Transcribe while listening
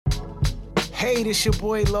Hey, this your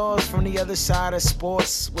boy Laws from the other side of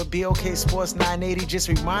sports with BOK Sports 980. Just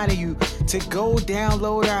reminding you to go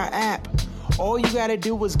download our app. All you gotta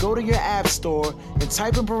do is go to your app store and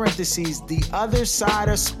type in parentheses, the other side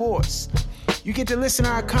of sports. You get to listen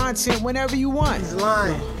to our content whenever you want. He's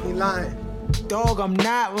lying. He lying. Dog, I'm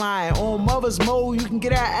not lying. On Mother's Mode, you can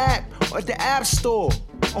get our app at the App Store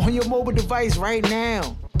on your mobile device right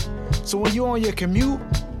now. So when you're on your commute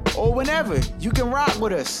or whenever, you can rock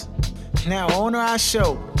with us. Now, on our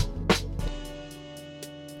show.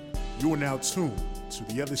 You are now tuned to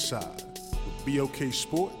the other side with BOK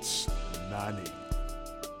Sports 980.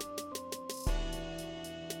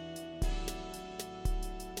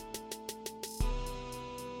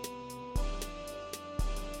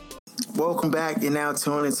 Welcome back. You're now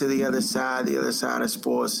tuned into the other side of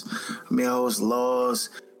sports. I'm your host,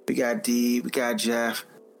 Laws. We got D, we got Jeff,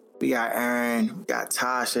 we got Aaron, we got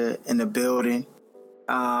Tasha in the building.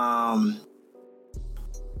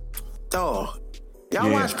 Dog,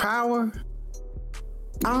 y'all watch Power?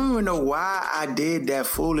 I don't even know why I did that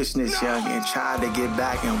foolishness, young, and tried to get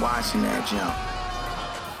back and watching that jump.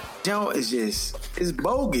 Jump is just, it's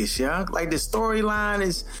bogus, young. Like the storyline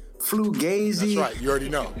is flugazy. That's right, you already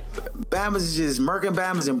know. Bama's is just murking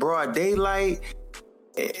Bama's in broad daylight.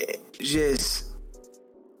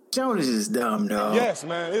 Jones is just dumb, dog. Yes,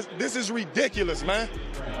 man. This is ridiculous, man.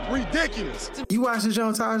 Ridiculous. You watching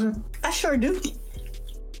Jones, Tasha? I sure do.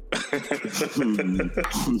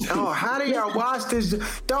 Oh, how do y'all watch this?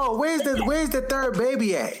 Dog, where's the third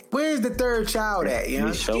baby at? Where's the third child at? You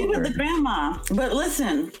know? She with the grandma. But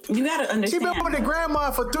listen, you gotta understand. She been with the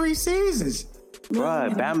grandma for 3 seasons.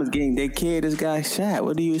 Bruh, Bama's getting their kid. This guy shot.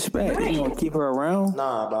 What do you expect? Right. You gonna keep her around?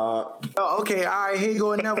 Nah, dog. Oh, okay, all right, here you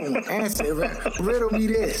go another one. Answer. Riddle me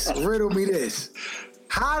this.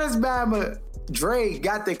 How does Bama Dre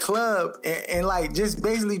got the club and like just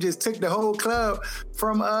basically just took the whole club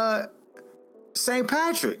from St.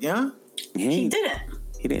 Patrick, yeah? He didn't.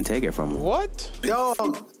 He didn't take it from him. What? Yo,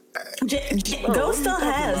 Ghost still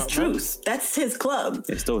has Truce. That's his club.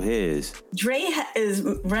 It's still his. Dre is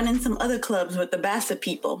running some other clubs with the Bassett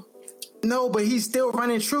people. no, but he's still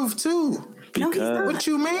running Truth too. No, he's not. What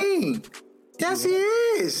you mean? Yes, he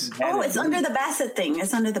is. Oh, it's under the Bassett thing.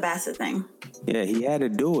 Yeah, he had to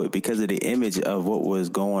do it because of the image of what was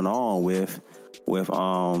going on with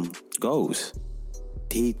Ghost.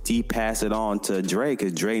 He passed it on to Dre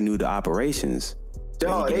because Dre knew the operations.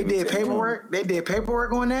 Dog, they did paperwork. They did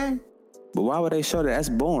paperwork on that. But why would they show that? That's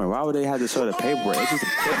boring. Why would they have to show the paperwork?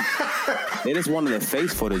 They just wanted the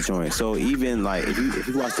face for the joint. So even like if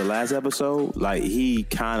you watch the last episode, like he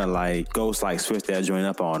kind of like Ghost like switched that joint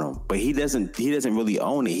up on him, but he doesn't really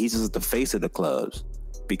own it. He's just the face of the clubs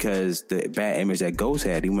because the bad image that Ghost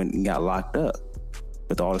had, he went and got locked up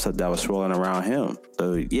with all the stuff that was swirling around him.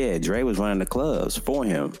 So yeah, Dre was running the clubs for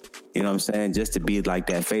him. You know what I'm saying? Just to be like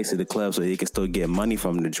that face of the club so he can still get money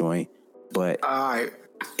from the joint. But all right.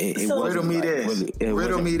 Riddle me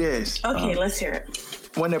this. Okay, let's hear it.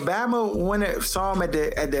 When the Bama saw him at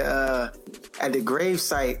the grave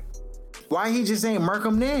site, why he just ain't murk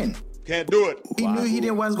him then? Can't do it. He knew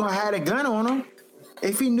he wasn't gonna have a gun on him.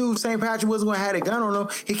 If he knew St. Patrick wasn't gonna have a gun on him,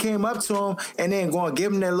 he came up to him and then gonna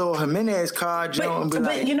give him that little Jimenez card, Joe, and be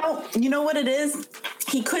like, you know what it is?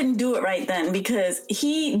 He couldn't do it right then because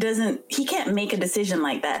he can't make a decision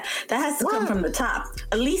like that. That has to come from the top.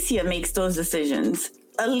 Alicia makes those decisions.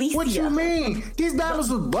 Alicia. What you mean? These Bamas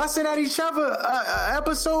was busting at each other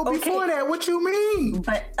episode before that. What you mean?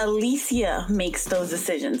 But Alicia makes those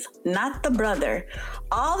decisions, not the brother.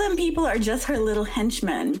 All them people are just her little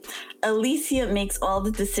henchmen. Alicia makes all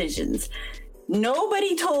the decisions.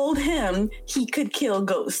 Nobody told him he could kill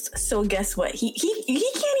Ghost. So guess what? He can't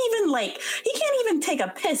even take a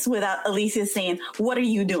piss without Alicia saying, "What are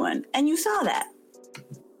you doing?" And you saw that.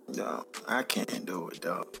 No, I can't do it,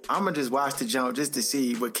 though. I'm going to just watch the jump just to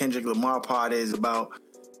see what Kendrick Lamar part is about.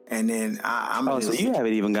 And then I'm going to so you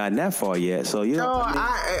haven't even gotten that far yet. So you No,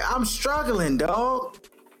 I'm struggling, dog.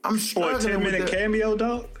 I'm struggling. For a 10-minute cameo,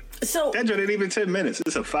 dog? So that joint ain't even 10 minutes.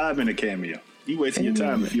 It's a 5-minute cameo. You wasting your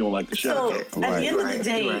time if you don't like the show. So at the end of the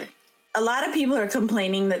day, a lot of people are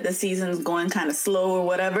complaining that the season's going kind of slow or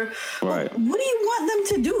whatever. Right. What do you want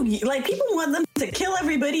them to do? Like, people want them to kill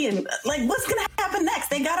everybody and, like, what's going to happen next?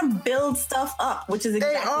 They got to build stuff up, which is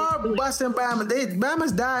exactly They are busting Bama.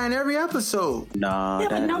 Bama's dying every episode. Nah. Yeah,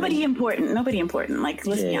 but nobody important. Like,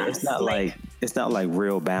 let's be honest. It's not like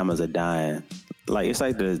real Bamas are dying. Like, it's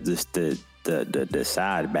like the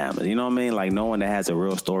side Bamas. You know what I mean? Like, no one that has a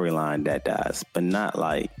real storyline that dies, but not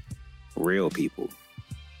like real people.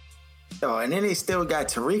 Oh, and then they still got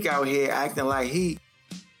Tariq out here acting like he.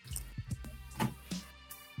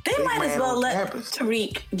 They They might as well let campus.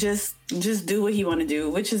 Tariq just do what he want to do,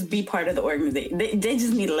 which is be part of the organization. They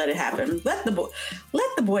just need to let it happen. Let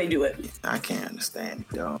the boy do it. I can't understand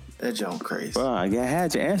it, though. That joke crazy. Bro, I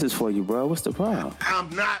had your answers for you, bro. What's the problem? I'm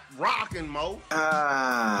not rocking, Mo.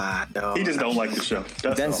 No. He just don't like the show.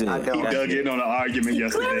 That's it. all. He dug in on an argument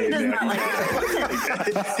Clearly yesterday. does and not like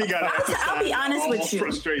it. he got I'll be honest with you.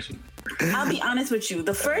 Frustration. I'll be honest with you.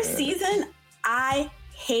 The first season, I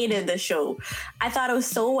hated the show. I thought it was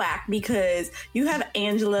so whack because you have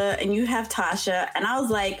Angela and you have Tasha, and I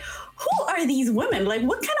was like, who are these women? Like,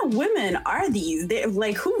 what kind of women are these? They're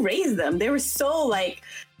like, who raised them? They were so like,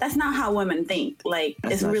 that's not how women think. Like,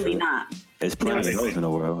 it's really not. There's plenty of those in the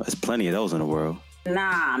world. There's plenty of those in the world.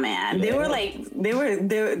 Nah, man. They were like, they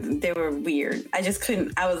were weird. I just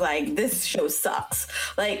couldn't. I was like, this show sucks.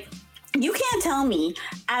 Like, you can't tell me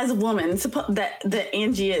as a woman that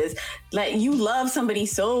Angie is like, you love somebody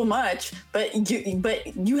so much, but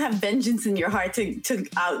you have vengeance in your heart to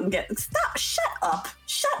out and get. Stop!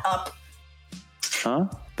 Shut up! Huh?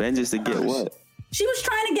 Vengeance to get what? She was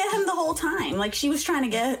trying to get him the whole time. Like, she was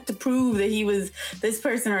trying to prove that he was this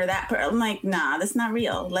person or that person. I'm like, nah, that's not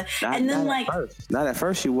real. Like, Not at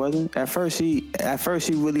first she wasn't. At first she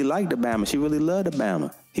really liked the Bama. She really loved the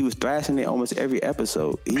Bama. He was thrashing it almost every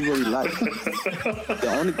episode. He really liked it.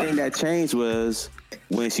 The only thing that changed was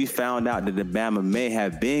when she found out that the Bama may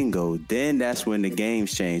have bingo. Then that's when the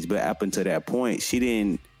games changed. But up until that point, she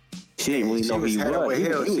didn't really know who he was.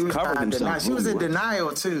 He was covering himself. She was in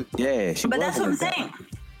denial too. Yeah, but that's what I'm saying.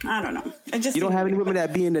 I don't know. You don't have any women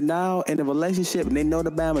that be in denial in a relationship and they know the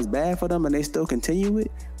Bama's bad for them and they still continue it?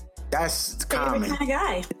 That's common. Kind of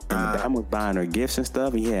guy. And the Bama was buying her gifts and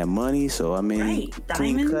stuff. He had money, so I mean, right.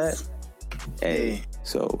 clean Diamonds. cut. Hey,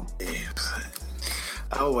 so.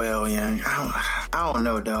 Oh well, yeah. I don't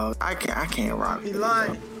know, dog. I can't rock. He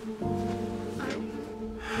lying.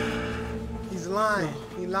 He's lying.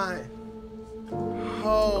 He lying.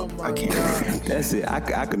 Oh my God. That's it. I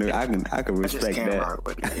can respect that.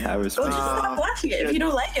 I respect. Well, just stop watching it. If you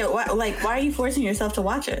don't like it, why are you forcing yourself to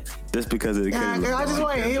watch it? Just because of the. I just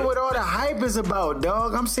want to hear what all the hype is about,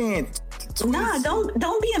 dog. I'm saying. Nah,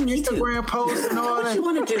 don't be a Me Too. Instagram post and all that. What you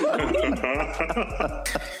want to do?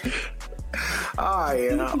 All right,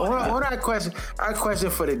 yeah. What our question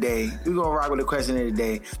for the day? We're gonna rock with the question of the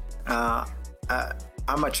day. I'm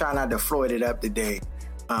gonna try not to floyd it up today.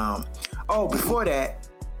 Before that,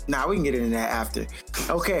 we can get into that after.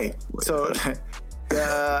 Okay, so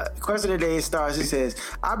the question of the day starts. It says,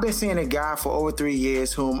 I've been seeing a guy for over 3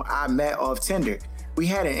 years whom I met off Tinder. We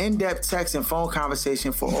had an in-depth text and phone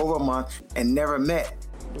conversation for over a month and never met.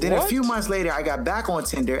 Then a few months later, I got back on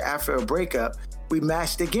Tinder after a breakup. We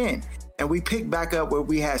matched again, and we picked back up where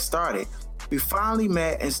we had started. We finally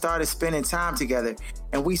met and started spending time together,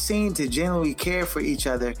 and we seemed to genuinely care for each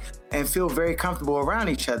other and feel very comfortable around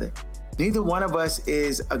each other. Neither one of us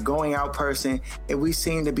is a going out person, and we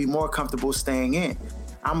seem to be more comfortable staying in.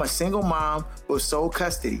 I'm a single mom with sole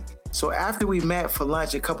custody. So after we met for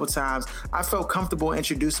lunch a couple times, I felt comfortable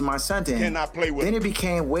introducing my son to him. Cannot play with Then it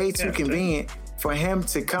became way too convenient for him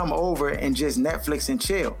to come over and just Netflix and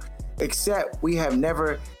chill. Except we have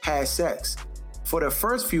never had sex. For the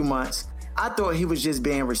first few months, I thought he was just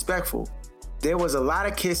being respectful. There was a lot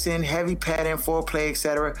of kissing, heavy petting, foreplay,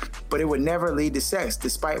 etc., but it would never lead to sex,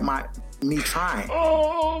 despite me trying.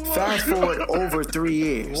 Fast forward over 3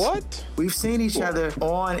 years. What? We've seen each other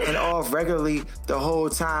on and off regularly the whole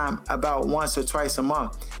time, about once or twice a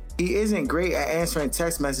month. He isn't great at answering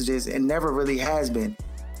text messages and never really has been.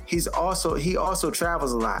 He also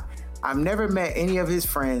travels a lot. I've never met any of his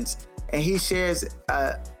friends, and he shares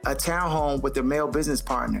a townhome with a male business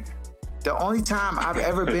partner. The only time I've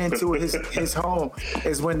ever been to his home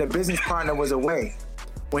is when the business partner was away.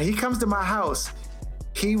 When he comes to my house,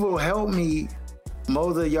 he will help me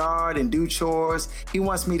mow the yard and do chores. He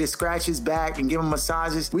wants me to scratch his back and give him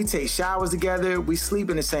massages. We take showers together. We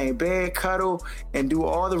sleep in the same bed, cuddle, and do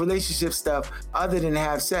all the relationship stuff other than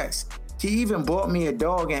have sex. He even bought me a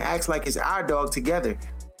dog and acts like it's our dog together.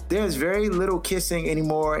 There's very little kissing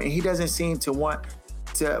anymore, and he doesn't seem to want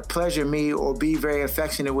to pleasure me or be very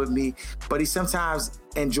affectionate with me, but he sometimes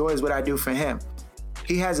enjoys what I do for him.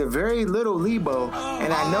 He has a very little libido,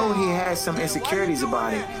 and I know he has some insecurities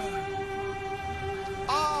about it.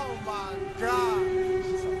 Oh my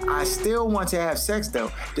God. I still want to have sex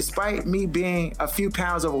though. Despite me being a few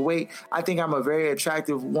pounds overweight, I think I'm a very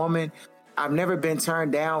attractive woman. I've never been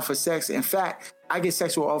turned down for sex. In fact, I get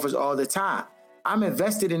sexual offers all the time. I'm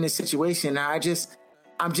invested in this situation, and I'm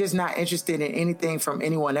just not interested in anything from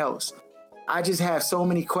anyone else. I just have so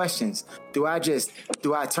many questions. Do I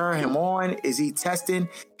turn him on? Is he testing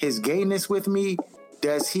his gayness with me?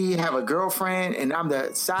 Does he have a girlfriend and I'm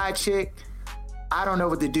the side chick? I don't know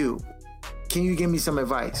what to do. Can you give me some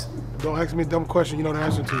advice? Don't ask me a dumb question you know the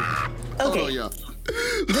answer to. Okay.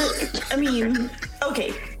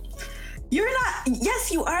 Okay. You're not,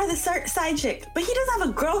 yes, you are the side chick, but he doesn't have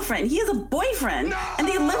a girlfriend. He has a boyfriend, and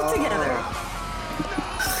they live together.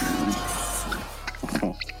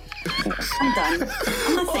 I'm done.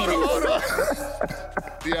 I'm not saying anything.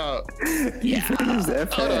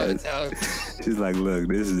 She's like, look,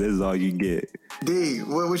 this is all you get. D,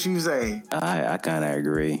 what you say? I kind of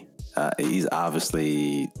agree. He's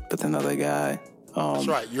obviously with another guy. That's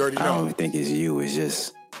right. You already know. I don't even think it's you. It's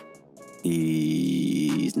just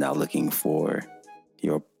he's not looking for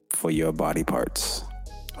your body parts,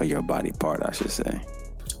 or your body part, I should say.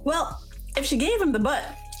 Well, if she gave him the butt,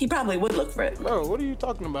 he probably would look for it. Bro, what are you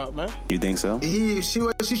talking about, man? You think so?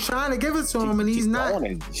 She's trying to give it to him, and he's not.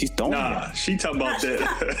 She's throwing Nah, she talking about the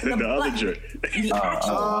other jerk. The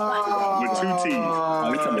actual With 2 T's.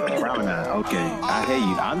 We talking about the brown eye. Okay, I hear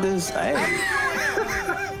you. I'm just,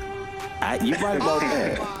 you right about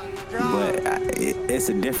that. But it's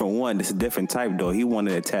a different one. It's a different type, though. He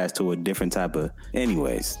wanted to attach to a different type of.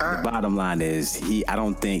 Anyways, the bottom line is I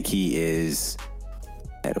don't think he is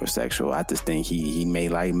heterosexual. I just think he may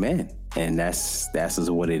like men, and that's just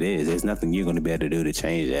what it is. There's nothing you're going to be able to do to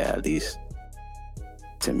change that, at least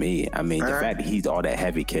to me. I mean, the fact that he's all that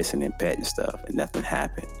heavy kissing and petting stuff and nothing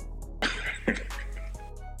happened.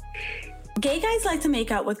 Gay guys like to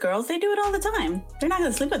make out with girls. They do it all the time. They're not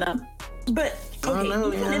going to sleep with them. But okay,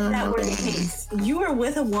 even if that were the case, you were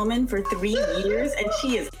with a woman for 3 years and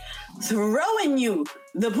she is throwing you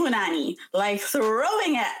the punani, like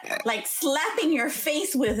throwing it, like slapping your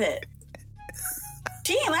face with it.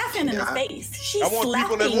 She ain't laughing in his face. She's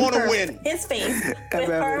slapping his face with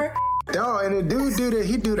her. No, and the dude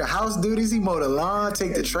do the house duties. He mow the lawn,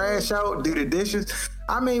 take the trash out, do the dishes.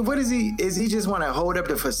 I mean, what is he? Is he just want to hold up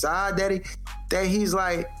the facade that he's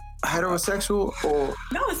like heterosexual? Or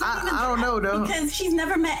no, it's not even I don't know though, because she's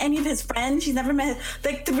never met any of his friends. She's never met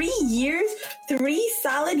like 3 years, 3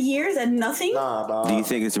 solid years and nothing. Nah. Do you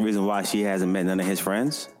think it's the reason why she hasn't met none of his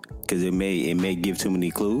friends? Because it may give too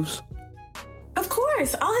many clues. Of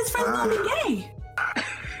course, all his friends know him gay.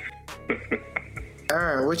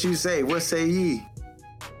 Aaron, what you say? What say ye?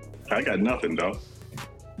 I got nothing, dog.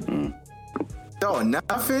 Oh,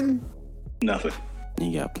 nothing? Nothing.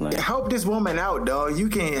 You got plenty. Help this woman out, dog. You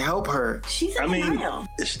can help her. She's in denial.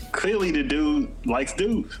 Clearly the dude likes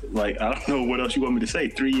dudes. Like, I don't know what else you want me to say.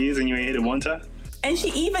 3 years and you ain't hit it one time? And she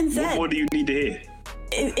even said, what more do you need to hear?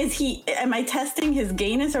 Am I testing his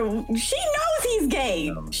gayness? Or she knows he's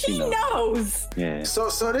gay. She knows. Yeah. So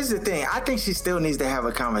this is the thing. I think she still needs to have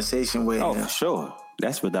a conversation with him. For sure.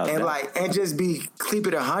 That's without doubt. And just keep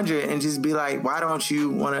it 100 and just be like, why don't you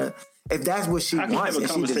want to, if that's what she wants have a and she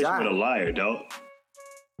conversation desires. with a liar, dog.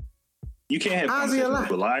 You can't have conversations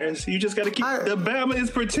with liars. You just got to keep. The Bama is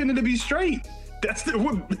pretending to be straight. That's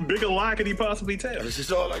what bigger lie could he possibly tell? This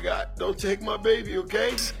is all I got. Don't take my baby,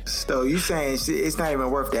 okay? So you saying it's not even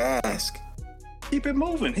worth the ask? Keep it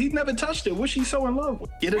moving. He's never touched it. What's she so in love with?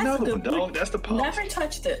 Get another one, dog. That's the policy. Never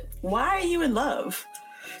touched it. Why are you in love?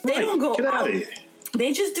 They don't go Get out. of here.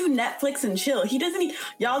 They just do Netflix and chill. He doesn't.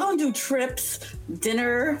 Y'all don't do trips,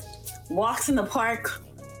 dinner, walks in the park.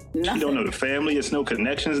 Nothing. You don't know the family. It's no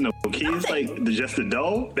connections, no kids. Like just the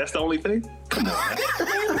dog. That's the only thing. Come on, man.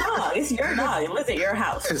 It's your dog. It lives at your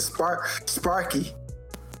house. It's Sparky.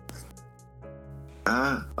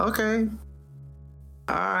 Okay.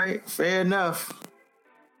 All right. Fair enough.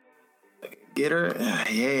 Get her.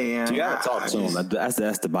 Yeah. You gotta talk to him.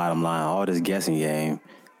 That's the bottom line. All this guessing game.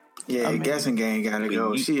 Yeah, guessing game gotta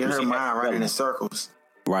go. Her mind running in circles.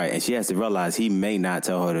 Right, and she has to realize he may not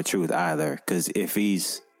tell her the truth either. Because if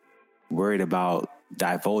he's worried about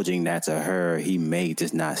divulging that to her, he may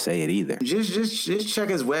just not say it either. Just check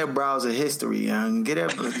his web browser history, young. Get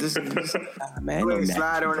up. Man,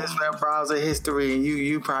 slide on his web browser history, and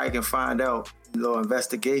you probably can find out little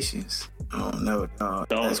investigations. Oh no, dog.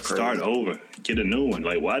 Don't start over. Get a new one.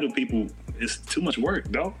 Like, why do people? It's too much work,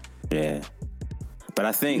 dog. Yeah, but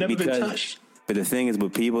I think never because. Been touched. But the thing is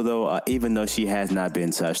with people, though, even though she has not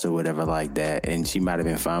been touched or whatever like that, and she might have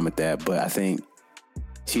been fine with that, but I think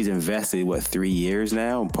she's invested, 3 years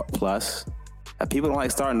now plus. People don't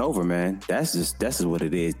like starting over, man. That's just what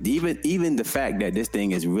it is. Even the fact that this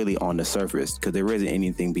thing is really on the surface, because there isn't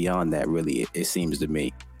anything beyond that, really, it seems to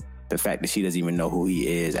me. The fact that she doesn't even know who he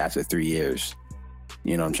is after 3 years.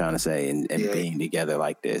 You know what I'm trying to say? And being together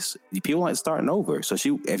like this. People like starting over. So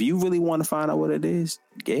if you really want to find out what it is,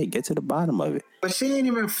 get to the bottom of it. But she ain't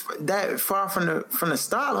even that far from the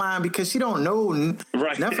start line because she don't know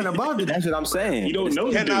nothing about it. That's what I'm saying. You don't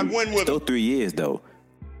know. Cannot win with still 3 years though.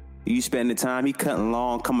 You spend the time he cutting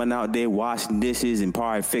lawn, coming out there washing dishes, and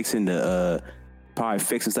probably fixing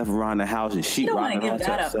stuff around the house and sheetrock. She don't want to give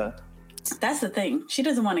that up. That's the thing. She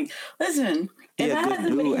doesn't want to listen. If I had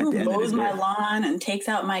somebody who mows my lawn and takes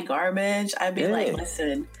out my garbage, I'd be like,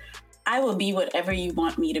 listen, I will be whatever you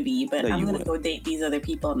want me to be, but I'm going to go date these other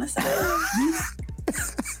people on the side.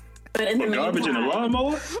 But in the meantime, garbage in the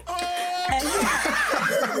lawnmower?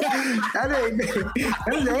 that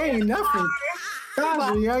ain't nothing.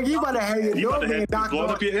 You about to have your door being knocked blow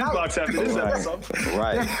up your inbox after this episode.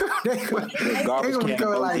 Right. Garbage can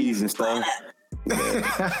OTs and stuff.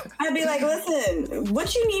 I'd be like, listen,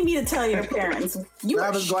 what you need me to tell your parents? You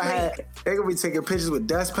are straight. They're going to be taking pictures with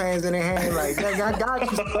dustpans in their hand. Like, I got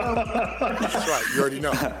you. That's right. You already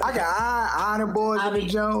know. I got iron boards in the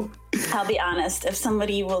Joe. I'll be honest. If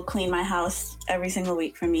somebody will clean my house every single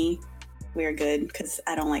week for me, we're good because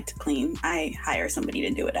I don't like to clean. I hire somebody to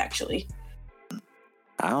do it, actually.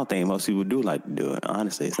 I don't think most people do like to do it.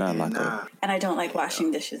 Honestly, it's not like that. And I don't like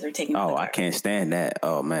washing dishes or taking. Oh, I can't stand that.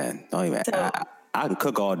 Oh man, don't even. So, I can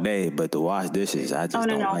cook all day, but to wash dishes, I just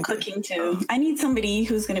don't like cooking it. too. I need somebody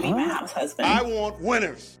who's going to be my house husband. I want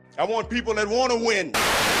winners. I want people that want to win.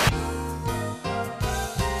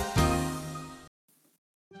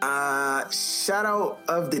 Shout out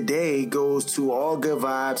of the day goes to All Good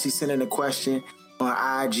Vibes. He sent in a question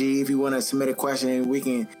on IG. If you want to submit a question, we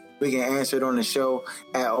can answer it on the show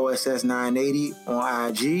at OSS980 on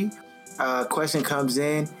IG. Question comes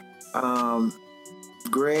in.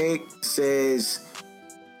 Greg says,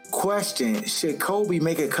 question, should Kobe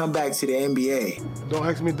make a comeback to the NBA? Don't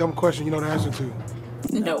ask me a dumb question you know the answer to.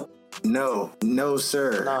 No,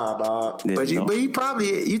 sir. Nah, dog. But he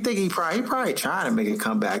probably trying to make a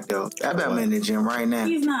comeback though. I bet I'm in the gym right now.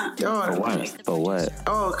 He's not. For what?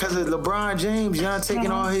 Oh, because of LeBron James, taking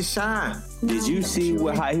all his shine. Did you see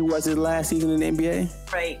how he was his last season in the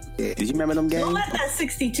NBA? Right. Yeah. Did you remember them games? Don't let that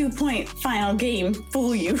 62-point final game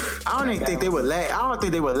fool you. I don't think they would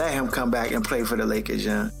let him come back and play for the Lakers,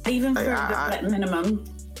 John. Even for the minimum.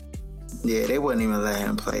 Yeah, they wouldn't even let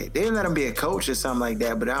him play. They didn't let him be a coach or something like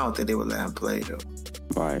that, but I don't think they would let him play though.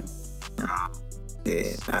 Right.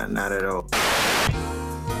 Yeah, not at all.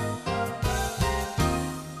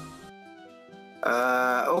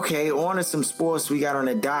 Okay, on to some sports we got on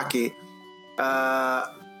the docket.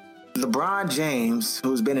 LeBron James,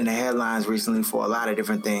 who's been in the headlines recently for a lot of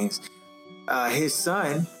different things, his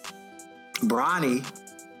son, Bronny,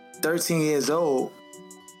 13 years old,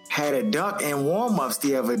 had a dunk in warm-ups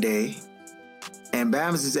the other day, and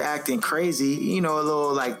Bams is acting crazy, a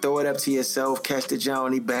little like throw it up to yourself, catch the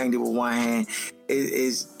jump, he banged it with one hand.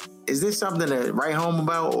 Is this something to write home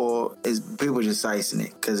about, or is people just icing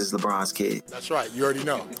it because it's LeBron's kid? That's right. You already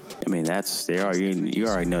know. I mean, you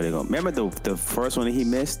already know they're going to. Remember the first one that he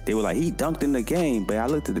missed? They were like, he dunked in the game, but I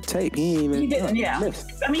looked at the tape. He didn't, yeah.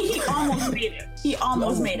 I mean, he almost made it. He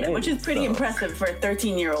almost made it, which is pretty impressive for a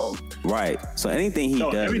 13-year-old. Right. So anything he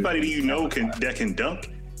does. Everybody that can dunk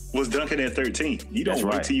was dunking at 13. You don't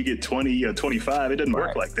wait till you get 20 or 25. It doesn't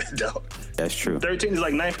work like that, though. That's true. 13 is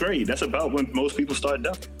like 9th grade. That's about when most people start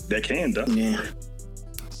dunking. That can dunk.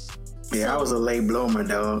 Yeah, I was a late bloomer,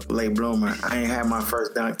 though. Late bloomer. I ain't had my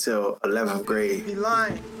first dunk till 11th grade. He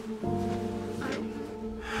lying.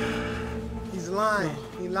 He's lying.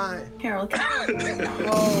 He lying. Harold.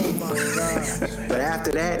 Oh, my gosh. But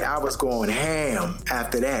after that, I was going ham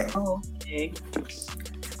after that. Oh, okay.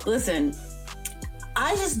 Listen,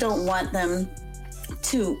 I just don't want them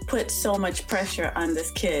to put so much pressure on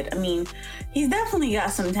this kid. I mean, he's definitely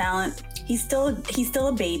got some talent. He's still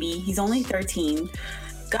a baby. He's only 13.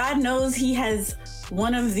 God knows he has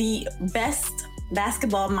one of the best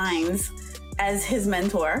basketball minds as his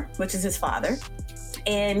mentor, which is his father.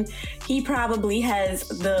 And he probably has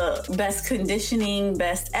the best conditioning,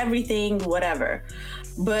 best everything, whatever.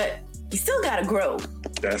 But he still got to grow.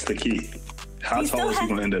 That's the key. How tall is he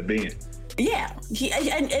going to end up being? Yeah,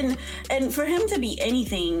 and for him to be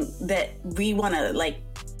anything that we want to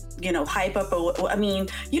hype up, I mean,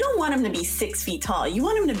 you don't want him to be 6 feet tall. You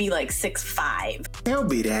want him to be like 6'5". He'll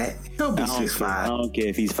be that. He'll be 6'5". I don't care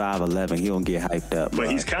if he's 5'11". He don't get hyped up. But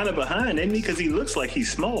he's kind of behind, isn't he? Because he looks like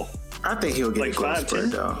he's small. I think he'll get a growth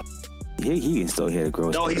spurt though. He can still hit a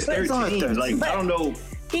growth spurt. No, he's 13. Like, I don't know.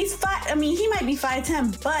 He's 5. I mean, he might be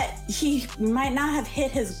 5'10", but he might not have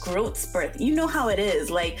hit his growth spurt. You know how it is.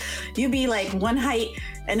 Like, you be like one height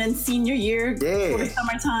And then senior year, for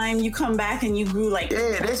summertime, you come back and you grew like.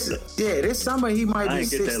 This summer he might be 6'2". I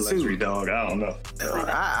ain't get that luxury, dog. I don't know.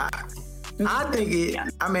 I think it.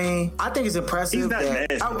 I mean, I think it's impressive. He's not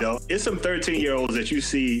nasty, though. It's some 13-year-olds that you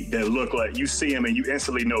see that look like you see him and you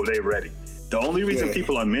instantly know they're ready. The only reason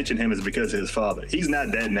people are mentioning him is because of his father. He's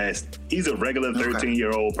not that nasty. He's a regular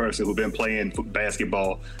 13-year-old person who's been playing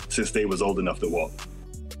basketball since they was old enough to walk.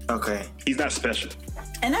 Okay. He's not special.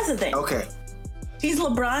 And that's the thing. Okay. He's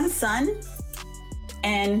LeBron's son,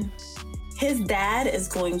 and his dad is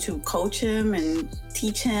going to coach him and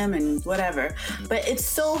teach him and whatever. But it's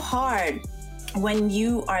so hard when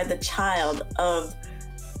you are the child of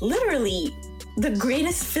literally the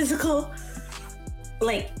greatest physical,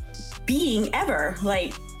 like, being ever.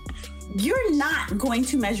 Like, you're not going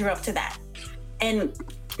to measure up to that. And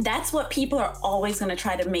that's what people are always going to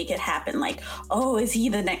try to make it happen. Like, oh, is he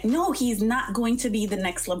the next? No, he's not going to be the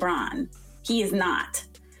next LeBron. He is not.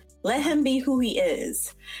 Let him be who he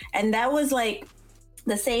is. And that was like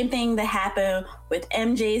the same thing that happened with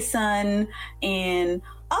MJ's son and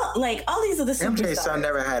all these other superstars. MJ's son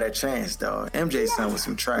never had a chance, though. MJ's son was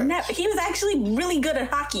some trash. He was actually really good at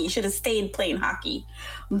hockey. He should have stayed playing hockey.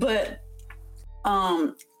 But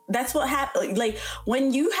that's what happened. Like,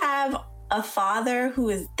 when you have a father who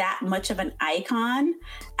is that much of an icon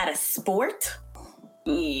at a sport,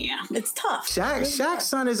 yeah, it's tough. Shaq's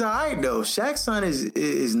son is all right, though. Shaq's son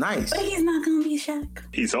is nice. But he's not going to be Shaq.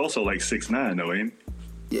 He's also like 6'9", though, ain't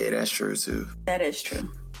he? Yeah, that's true, too. That is true.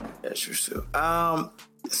 That's true, too.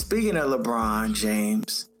 Speaking of LeBron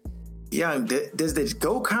James, young, does the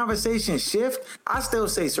GOAT conversation shift? I still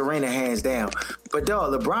say Serena hands down. But,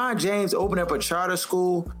 dog, LeBron James opened up a charter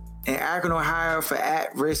school in Akron, Ohio for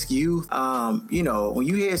at-risk youth. You know, when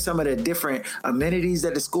you hear some of the different amenities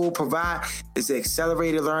that the school provide, it's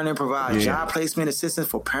accelerated learning, provide job placement assistance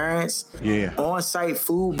for parents, on-site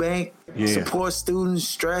food bank, support students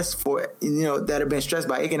stressed that have been stressed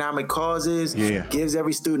by economic causes, gives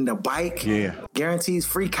every student a bike, guarantees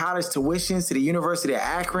free college tuitions to the University of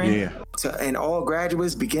Akron and all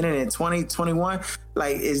graduates beginning in 2021.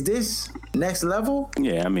 Like, is this next level?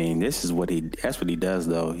 Yeah, I mean, that's what he does,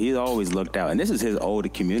 though. He's always looked out. And this is his older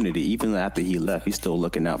community. Even after he left, he's still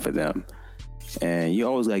looking out for them. And you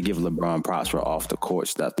always got to give LeBron props for off the court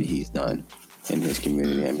stuff that he's done in his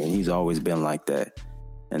community. I mean, he's always been like that.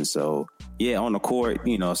 And so, yeah, on the court,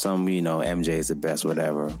 MJ is the best,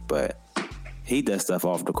 whatever. But he does stuff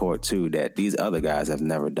off the court, too, that these other guys have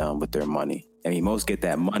never done with their money. I mean, most get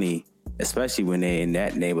that money, especially when they're in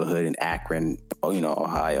that neighborhood in Akron,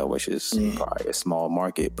 Ohio, which is probably a small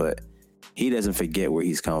market. But he doesn't forget where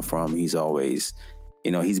he's come from. He's always,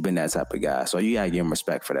 he's been that type of guy. So you got to give him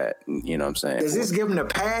respect for that. You know what I'm saying? Does this give him a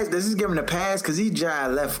pass? Because he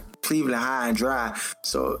left Cleveland high and dry.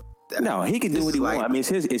 So... No, he can do what he wants. I mean,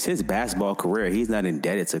 it's his basketball career. He's not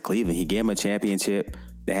indebted to Cleveland. He gave him a championship.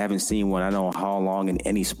 They haven't seen one, I don't know how long, in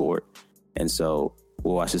any sport. And so,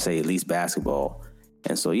 I should say at least basketball.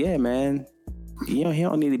 And so, yeah, man, he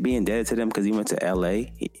don't need to be indebted to them because he went to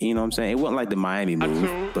L.A. You know what I'm saying? It wasn't like the Miami move.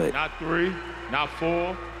 Not 2, but not 3, not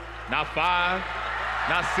 4, not 5,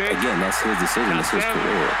 not 6. Again, that's his decision. That's his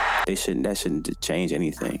career. That shouldn't change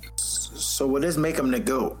anything. So will this make him the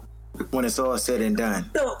GOAT when it's all said and done?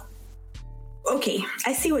 So, okay,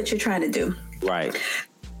 I see what you're trying to do. Right.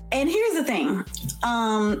 And here's the thing.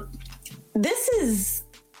 This is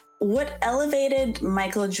what elevated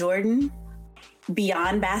Michael Jordan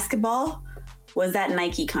beyond basketball was that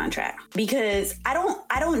Nike contract. Because I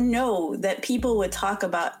don't know that people would talk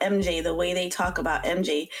about MJ the way they talk about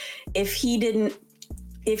MJ if he didn't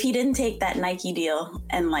take that Nike deal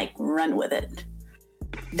and like run with it.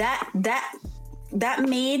 That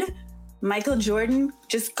made Michael Jordan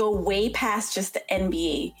just go way past just the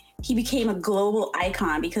NBA. He became a global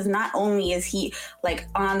icon because not only is he like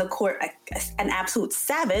on the court an absolute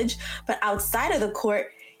savage, but outside of the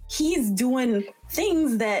court, he's doing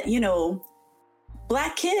things that,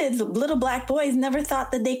 black kids, little black boys never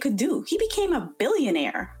thought that they could do. He became a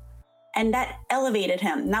billionaire and that elevated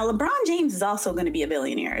him. Now, LeBron James is also going to be a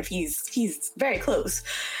billionaire if he's very close.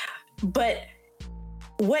 But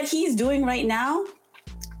what he's doing right now,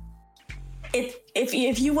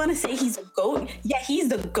 if you want to say he's a GOAT, yeah, he's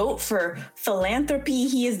the GOAT for philanthropy.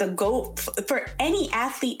 He is the GOAT for any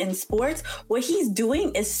athlete in sports. What he's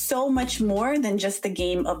doing is so much more than just the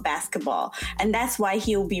game of basketball. And that's why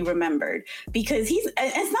he'll be remembered, because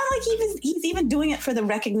it's not like he's even doing it for the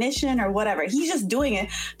recognition or whatever. He's just doing it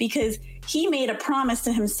because he made a promise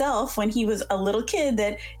to himself when he was a little kid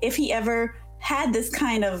that if he ever had this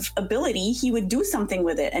kind of ability, he would do something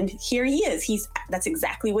with it. And here he is. That's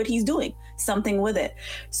exactly what he's doing, something with it.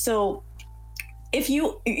 So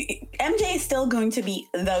MJ is still going to be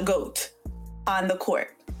the GOAT on the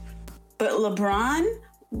court. But LeBron,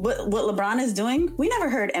 what LeBron is doing, we never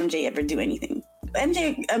heard MJ ever do anything.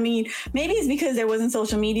 MJ, I mean, maybe it's because there wasn't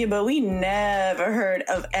social media, but we never heard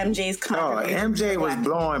of MJ's contribution. Oh, MJ was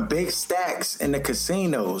blowing big stacks in the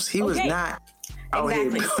casinos. He was not out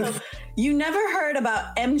exactly. here. So you never heard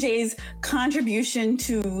about MJ's contribution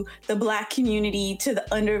to the Black community, to the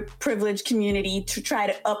underprivileged community, to try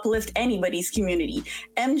to uplift anybody's community.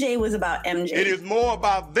 MJ was about MJ. It is more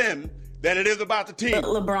about them than it is about the team. But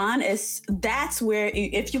LeBron that's where,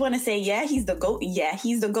 if you want to say, yeah, he's the GOAT. Yeah,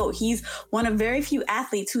 he's the GOAT. He's one of very few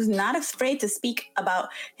athletes who's not afraid to speak about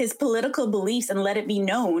his political beliefs and let it be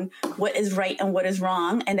known what is right and what is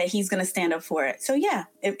wrong, and that he's going to stand up for it. So yeah,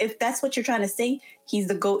 if that's what you're trying to say, he's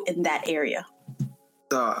the GOAT in that area.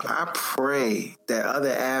 So I pray that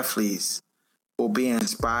other athletes will be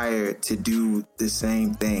inspired to do the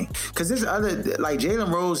same thing. Because there's other, like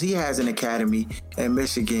Jalen Rose, he has an academy in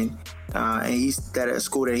Michigan, and he's at a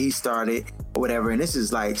school that he started or whatever. And this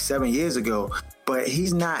is like 7 years ago, but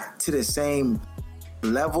he's not to the same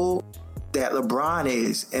level that LeBron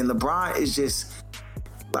is. And LeBron is just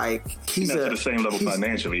like, he's not to the same level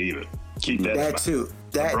financially either. Keep that too.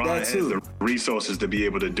 LeBron that has too. the resources to be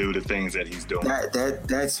able to do the things that he's doing.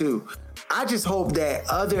 That too. I just hope that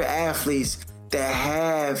other athletes that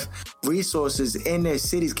have resources in their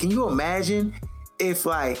cities. Can you imagine if,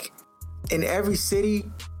 like, in every city,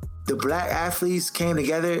 the Black athletes came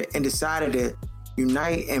together and decided to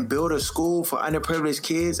unite and build a school for underprivileged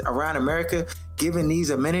kids around America, giving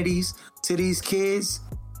these amenities to these kids,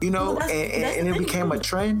 you know, Well, and it became a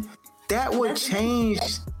trend? That would change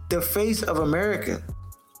the face of America.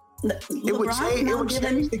 It would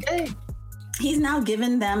change the game. He's now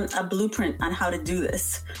given them a blueprint on how to do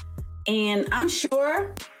this. And I'm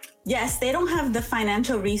sure, yes, they don't have the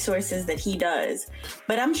financial resources that he does,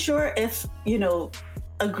 but I'm sure if, you know,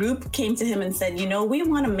 a group came to him and said, you know, we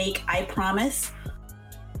want to make I Promise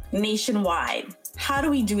nationwide. How do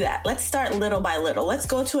we do that? Let's start little by little. Let's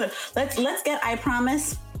go to it. Let's get I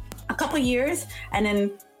Promise a couple years and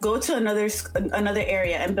then go to another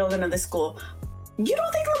area and build another school. You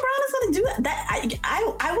don't think LeBron is going to do that?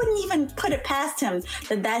 I wouldn't even put it past him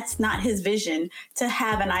that that's not his vision, to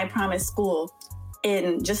have an I Promise school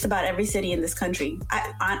in just about every city in this country.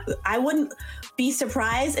 I wouldn't be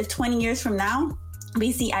surprised if 20 years from now,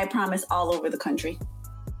 we see I Promise all over the country.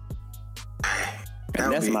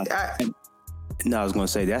 And that's No, I was going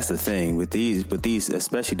to say that's the thing with these,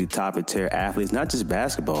 especially the top tier athletes, not just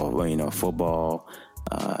basketball, but, you know, football,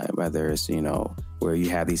 whether it's, you know, where you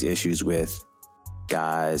have these issues with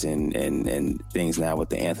guys and things now with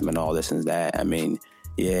the anthem and all this and that. I mean,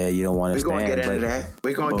 yeah, you don't want to stand.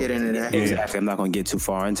 We're going to get into that. Exactly. I'm not going to get too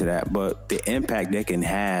far into that, but the impact they can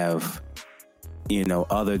have, you know,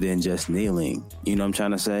 other than just kneeling, you know what I'm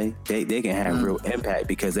trying to say? They can have real impact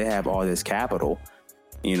because they have all this capital,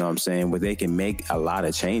 you know what I'm saying, where they can make a lot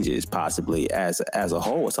of changes possibly as a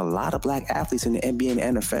whole. It's a lot of Black athletes in the NBA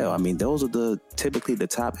and the NFL. I mean, those are typically the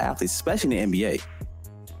top athletes, especially in the NBA.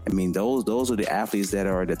 I mean, those are the athletes that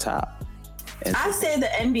are at the top. And I say the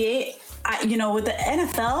NBA, you know, with the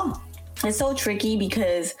NFL, it's so tricky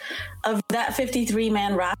because of that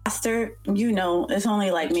 53-man roster, you know, it's only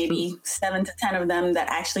like maybe 7 to 10 of them that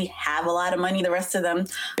actually have a lot of money. The rest of them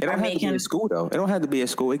it don't have to be a school, though. It don't have to be a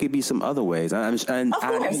school. It could be some other ways. Of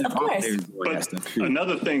course. But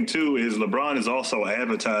another thing, too, is LeBron is also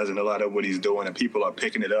advertising a lot of what he's doing, and people are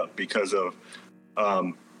picking it up because of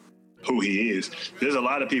who he is. There's a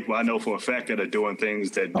lot of people I know for a fact that are doing things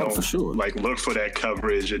that don't like look for that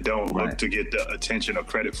coverage or don't look to get the attention or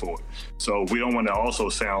credit for it. So we don't want to also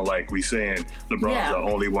sound like we saying LeBron's the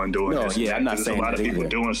only one doing this. Yeah, I'm not There's saying a lot of people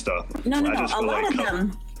doing stuff. No, a lot of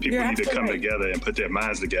them. People need to come together and put their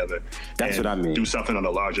minds together. That's what I mean. Do something on a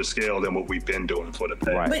larger scale than what we've been doing for the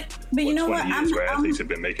past. But you know what? Athletes have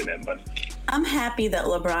been making that money. I'm happy that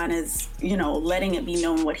LeBron is, you know, letting it be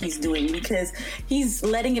known what he's doing, because he's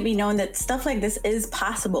letting it be known that stuff like this is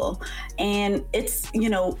possible. And it's, you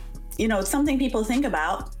know, it's something people think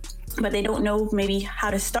about, but they don't know maybe how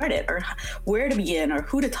to start it or where to begin or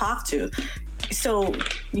who to talk to. So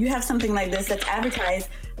you have something like this that's advertised,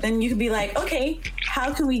 then you could be like, okay,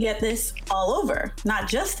 how can we get this all over? Not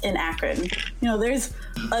just in Akron. You know, there's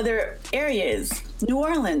other areas. New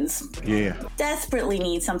Orleans desperately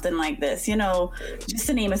needs something like this. You know, just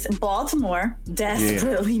to name it, Baltimore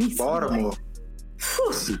desperately needs Baltimore.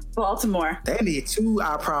 Baltimore. They need 2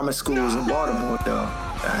 I Promise schools in Baltimore, though.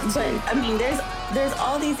 But I mean, there's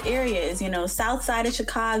all these areas, you know, south side of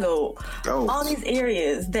Chicago, all these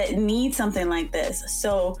areas that need something like this.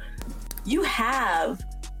 So you have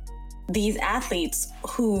these athletes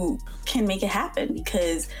who can make it happen,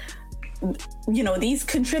 because you know, these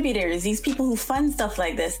contributors, these people who fund stuff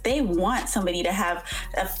like this, they want somebody to have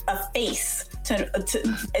a face.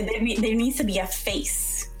 There needs to be a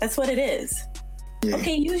face. That's what it is. Yeah.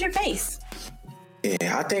 Okay, use your face.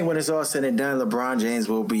 Yeah, I think when it's all said and done, LeBron James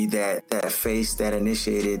will be that face that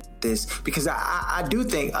initiated this, because I do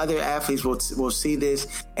think other athletes will see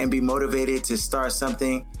this and be motivated to start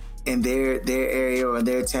something in their area or in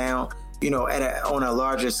their town, you know, on a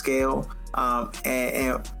larger scale.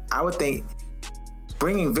 And I would think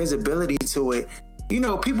bringing visibility to it, you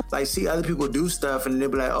know, people like see other people do stuff and they'll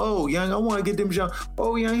be like, oh, Young, I want to get them jump.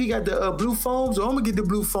 Oh, Young, he got the blue foams, or I'm gonna get the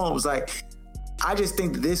blue foams. Like, I just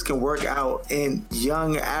think that this can work out in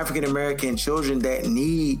young African-American children that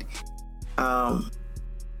need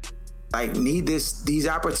these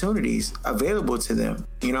opportunities available to them.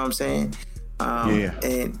 You know what I'm saying?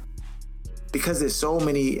 And because there's so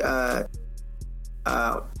many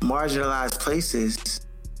marginalized places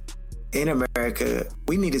in America,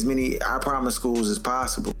 we need as many I Promise schools as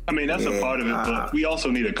possible. I mean, that's a part of it, but we also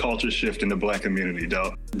need a culture shift in the Black community,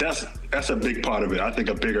 though. That's a big part of it. I think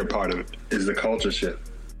a bigger part of it is the culture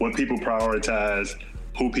shift. What people prioritize,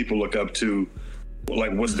 who people look up to,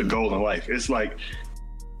 like what's the goal in life. It's like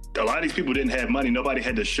a lot of these people didn't have money. Nobody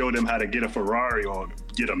had to show them how to get a Ferrari or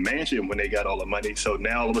get a mansion when they got all the money. So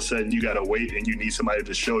now all of a sudden you got to wait and you need somebody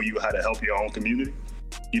to show you how to help your own community.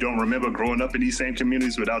 You don't remember growing up in these same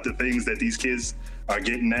communities without the things that these kids are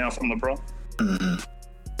getting now from LeBron? Mm-hmm.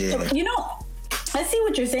 Yeah. So, you know, I see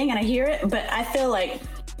what you're saying and I hear it, but I feel like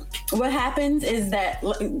what happens is that,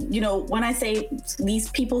 you know, when I say these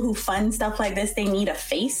people who fund stuff like this, they need a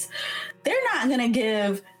face, they're not going to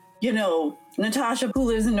give, you know, Natasha, who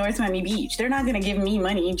lives in North Miami Beach, they're not going to give me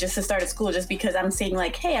money just to start a school just because I'm saying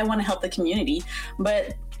like, hey, I want to help the community.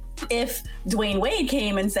 But if Dwayne Wade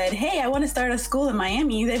came and said, hey, I want to start a school in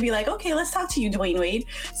Miami, they'd be like, okay, let's talk to you, Dwayne Wade.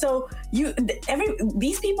 So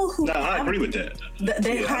these people who... No, I agree with that.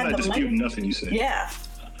 I'm not disputing nothing you said. Yeah.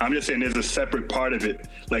 I'm just saying there's a separate part of it.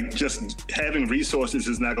 Like, just having resources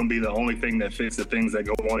is not going to be the only thing that fits the things that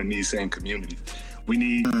go on in these same communities. We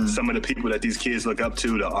need some of the people that these kids look up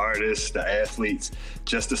to, the artists, the athletes,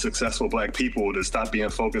 just the successful Black people, to stop being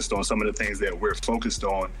focused on some of the things that we're focused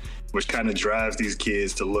on, which kind of drives these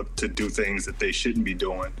kids to look to do things that they shouldn't be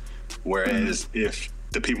doing. Whereas if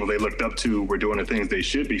the people they looked up to were doing the things they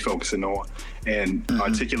should be focusing on and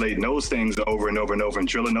articulating those things over and over and over and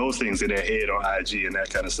drilling those things in their head on IG and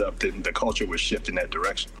that kind of stuff, then the culture would shift in that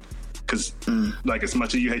direction. Because, like, as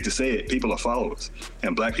much as you hate to say it, people are followers,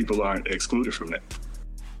 and Black people aren't excluded from that.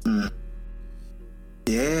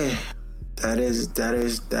 Yeah, that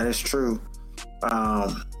is true.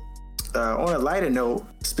 On a lighter note,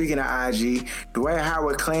 speaking of IG, Dwight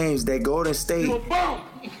Howard claims that Golden State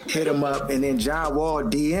hit him up, and then John Wall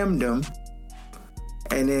DM'd him,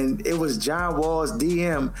 and then it was John Wall's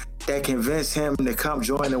DM that convinced him to come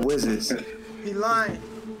join the Wizards. He lying.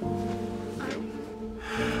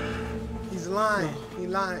 He's lying. He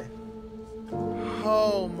lying.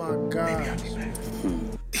 Oh my gosh.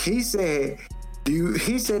 He said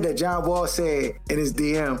that John Wall said in his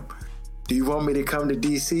DM, do you want me to come to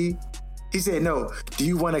DC? He said, no, do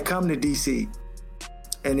you want to come to DC?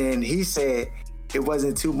 And then he said, it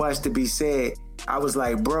wasn't too much to be said. I was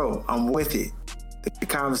like, bro, I'm with it. The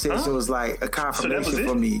conversation was like a confirmation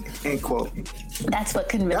for me, end quote. That's what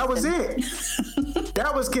convinced That was him. it.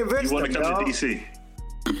 That was convincing. You want to come to DC?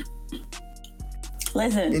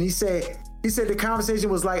 Listen. And he said the conversation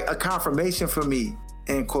was like a confirmation for me,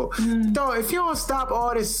 end quote. Dog, if you don't stop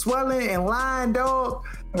all this swelling and lying, dog,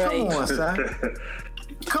 come on, son.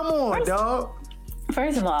 Come on, dog.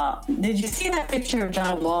 First of all, did you see that picture of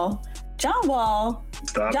John Wall? John Wall.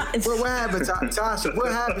 Stop. What happened, Tasha?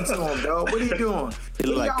 What happened to him, dog? What are you doing? What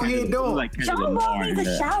are y'all here doing? John Wall needs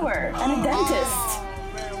a shower and a dentist.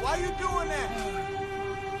 Man, why you doing that?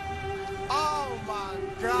 Oh my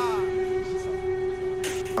God.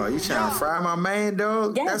 Oh, you trying to fry my man,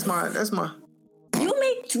 dog? Yes. That's my. You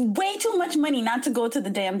make way too much money not to go to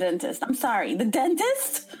the damn dentist. I'm sorry. The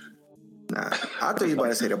dentist? Nah, I thought you were about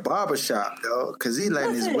to say the barber shop, though, because he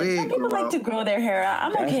letting his wig Some people grow like to grow their hair out.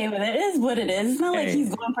 I'm okay with it. It is what it is. It's not like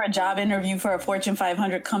he's going for a job interview for a Fortune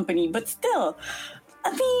 500 company, but still,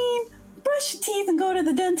 I mean, brush your teeth and go to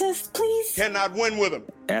the dentist, please. Cannot win with him.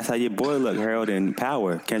 That's how your boy look, Harold, in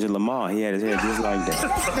Power. Kendrick Lamar, he had his hair just like that.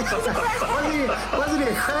 Wasn't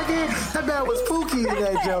it cracking? That man was spooky in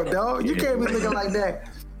that joke, dog. You can't be looking like that.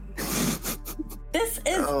 This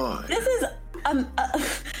is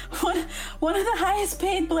one of the highest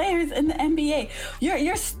paid players in the NBA.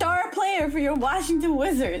 You're star player for your Washington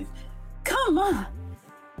Wizards. Come on.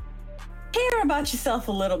 care about yourself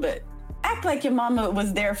a little bit. Act like your mama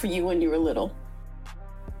was there for you when you were little.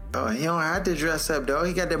 Oh, he don't have to dress up, though.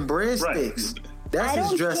 He got them breadsticks. That's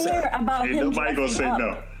his dress care up. About Ain't him nobody gonna say up.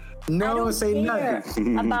 no. No, say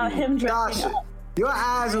nothing. About him dressing Dasha, up. your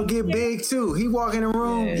eyes will get big too. He walk in the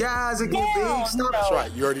room, your eyes will get big. Stop, That's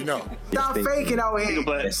right. You already know. stop faking out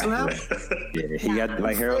here, Slim. Yeah, he got,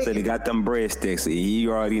 like Harold said, he got them breadsticks.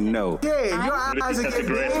 You already know. Yeah, your eyes will Cut the get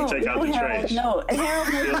grass and big. take out the trash. No, Harold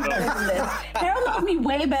knows me better than this. Harold knows me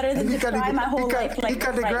way better than He to cut the- try my whole he cut- life. he Like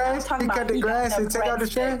cut the right now. grass? I'm talking He cut about the he got grass the and take out the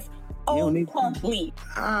trash? breadsticks. Oh, complete.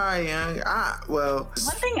 All right, young. Well,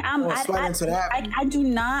 One thing into that. I do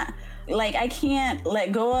not like. I can't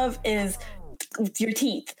let go of is your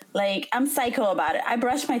teeth. Like, I'm psycho about it. I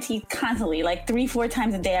brush my teeth constantly, like 3-4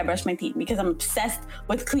 times a day. I brush my teeth because I'm obsessed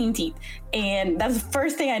with clean teeth. And that was the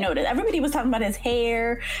first thing I noticed. Everybody was talking about his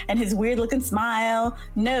hair and his weird looking smile.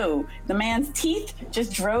 No, the man's teeth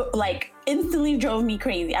just instantly drove me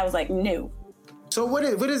crazy. I was like, no. So what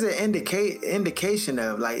is an indication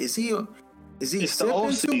of? Like, is he It's the sipping off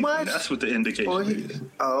too season. much? That's what the indication is.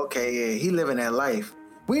 Oh, okay, yeah. He living that life.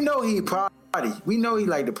 We know he party. We know he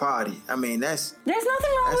like to party. I mean, there's nothing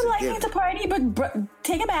wrong that's with a liking given. to party, but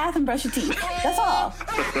take a bath and brush your teeth. That's all.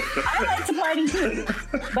 I like to party too,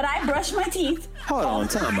 but I brush my teeth. Hold on,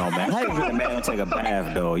 time out, man. How you know the man don't take a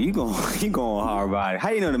bath though? You going hard about it. How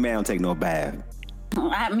you know the man don't take no bath?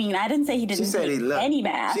 I mean, I didn't say he didn't said take he looked- any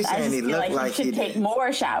baths. she I said just he feel looked like like he should he take did.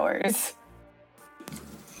 more showers.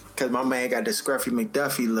 Because my man got the Scruffy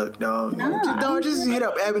McDuffie look, dog. Nah. Dog, just hit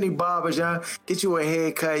up Ebony Barbers, young. Get you a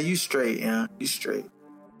haircut. You straight, young. You straight.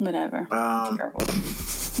 Whatever. Um,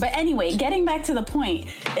 But anyway, getting back to the point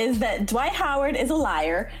is that Dwight Howard is a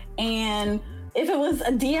liar, and if it was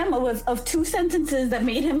a DM of 2 sentences that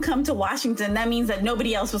made him come to Washington, that means that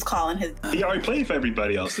nobody else was calling his. He already played for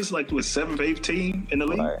everybody else. This is like what 7th, 8th team in the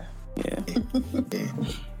league. Right. Yeah.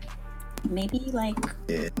 Maybe like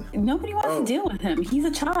yeah. nobody wants to deal with him. He's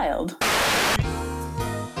a child.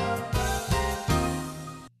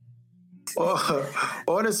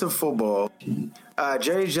 Order some football.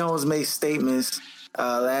 Jerry Jones made statements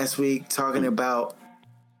last week talking about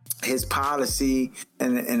his policy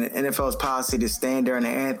and the NFL's policy to stand during the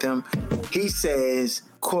anthem. He says,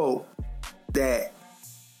 quote, that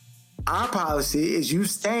our policy is you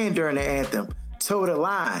stand during the anthem, toe the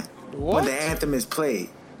line when the anthem is played.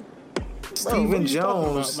 Stephen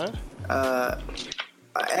Jones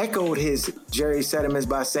echoed his Jerry sentiments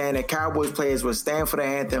by saying that Cowboys players will stand for the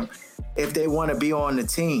anthem if they want to be on the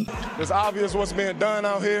team. It's obvious what's being done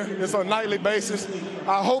out here. It's on a nightly basis.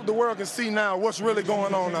 I hope the world can see now what's really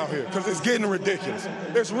going on out here because it's getting ridiculous.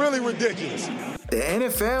 It's really ridiculous. The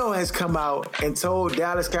NFL has come out and told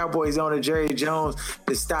Dallas Cowboys owner Jerry Jones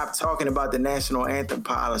to stop talking about the national anthem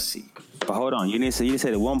policy. But hold on, you didn't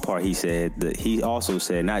say the one part. He said that he also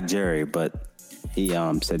said, not Jerry, but he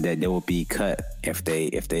said that they will be cut if they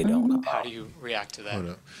don't. How do you react to that? Hold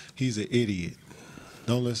up. He's an idiot.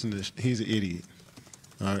 Don't listen to this. He's an idiot.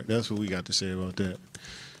 All right, that's what we got to say about that.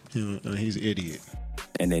 He's an idiot.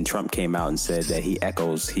 And then Trump came out and said that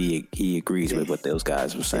he agrees with what those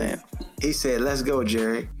guys were saying. He said, let's go,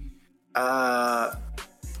 Jerry.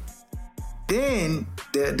 Then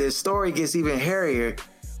the story gets even hairier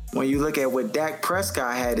when you look at what Dak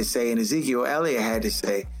Prescott had to say and Ezekiel Elliott had to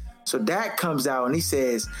say. So Dak comes out and he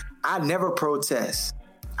says, I never protest.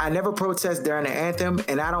 I never protest during the anthem,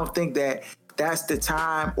 and I don't think that that's the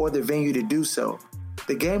time or the venue to do so.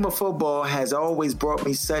 The game of football has always brought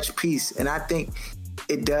me such peace, and I think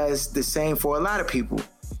it does the same for a lot of people.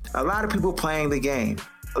 A lot of people playing the game.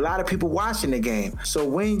 A lot of people watching the game. So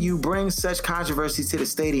when you bring such controversy to the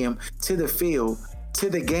stadium, to the field, to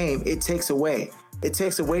the game, it takes away. It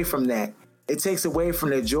takes away from that. It takes away from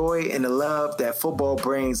the joy and the love that football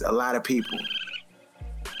brings a lot of people.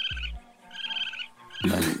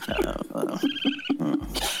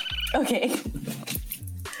 Okay.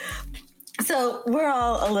 So we're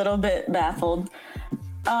all a little bit baffled.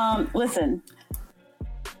 Listen,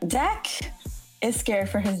 Dak is scared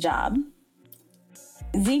for his job.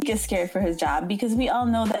 Zeke is scared for his job because we all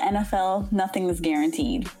know the NFL, nothing is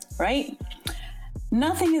guaranteed, right?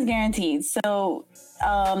 Nothing is guaranteed. So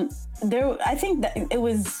I think that it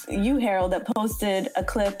was you, Harold, that posted a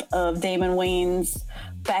clip of Damon Wayans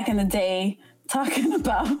back in the day talking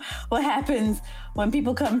about what happens when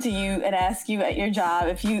people come to you and ask you at your job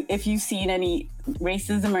if you've seen any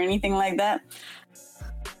racism or anything like that.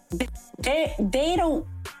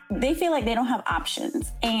 They feel like they don't have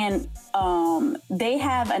options, and they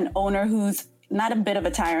have an owner who's not a bit of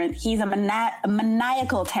a tyrant. He's a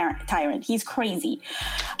maniacal tyrant. He's crazy.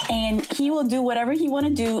 And he will do whatever he want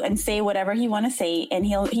to do and say whatever he want to say, and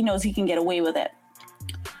he knows he can get away with it.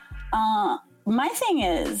 My thing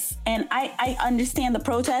is, and I understand the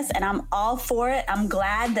protest, and I'm all for it. I'm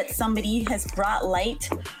glad that somebody has brought light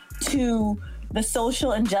to the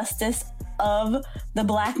social injustice of the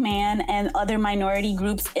Black man and other minority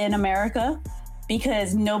groups in America,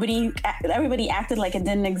 because everybody acted like it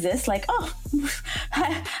didn't exist. Like, oh,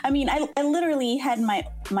 I mean, I literally had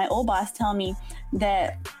my old boss tell me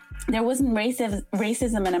that there wasn't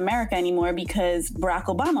racism in America anymore because Barack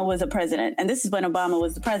Obama was the president. And this is when Obama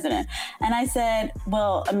was the president. And I said,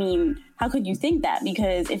 well, I mean, how could you think that?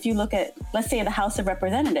 Because if you look at, let's say, the House of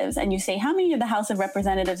Representatives, and you say, how many of the House of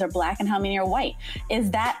Representatives are Black and how many are white?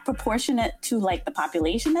 Is that proportionate to like the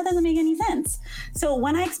population? That doesn't make any sense. So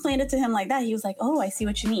when I explained it to him like that, he was like, oh, I see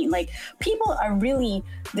what you mean. Like, people are really,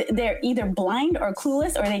 they're either blind or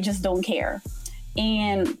clueless, or they just don't care.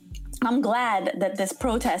 And I'm glad that this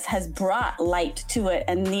protest has brought light to it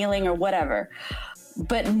and kneeling or whatever.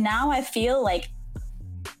 But now I feel like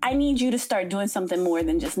I need you to start doing something more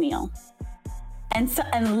than just kneel. And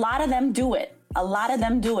a lot of them do it.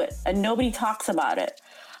 And nobody talks about it.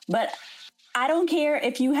 But I don't care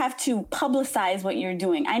if you have to publicize what you're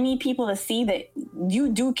doing. I need people to see that you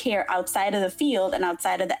do care outside of the field and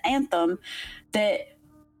outside of the anthem, that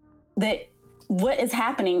what is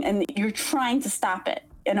happening and you're trying to stop it.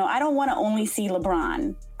 You know, I don't want to only see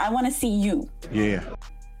LeBron. I want to see you. Yeah.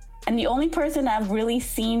 And the only person I've really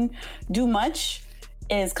seen do much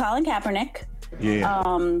is Colin Kaepernick.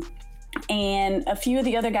 Yeah. And a few of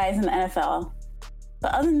the other guys in the NFL.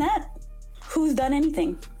 But other than that, who's done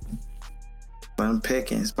anything? Clem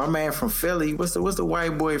Pickens, my man from Philly. What's the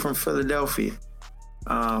white boy from Philadelphia?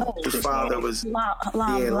 His father was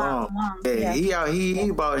Long. Yeah,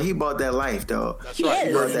 he bought that life, dog. He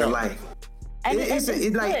bought that life. And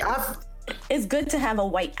it's good to have a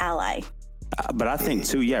white ally. But I think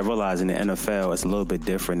too, realizing the NFL is a little bit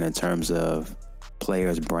different in terms of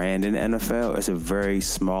players' brand in the NFL. It's a very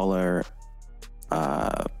smaller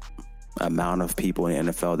amount of people in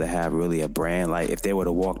the NFL that have really a brand. Like if they were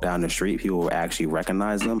to walk down the street, people would actually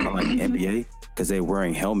recognize them, unlike the NBA, because they're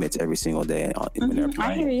wearing helmets every single day when they're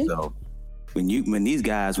playing. I hear you. So when these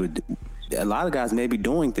guys a lot of guys may be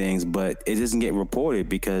doing things, but it doesn't get reported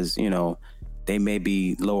because, you know, they may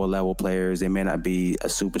be lower level players. They may not be a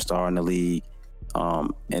superstar in the league.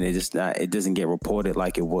 And it doesn't get reported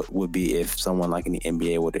like it would be if someone like in the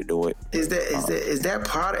NBA were to do it. Is that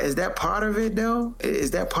part of it though?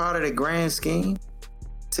 Is that part of the grand scheme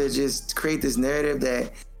to just create this narrative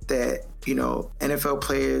that you know, NFL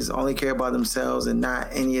players only care about themselves and not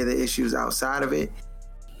any of the issues outside of it?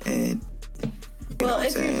 And well,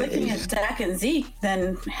 if you're looking at Dak and Zeke,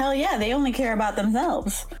 then hell yeah, they only care about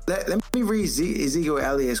themselves. Let me read Ezekiel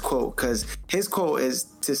Elliott's quote, because his quote is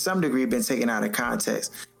to some degree been taken out of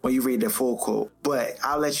context when you read the full quote, but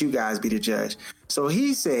I'll let you guys be the judge. So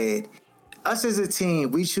he said, us as a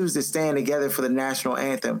team, we choose to stand together for the national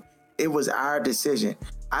anthem. It was our decision.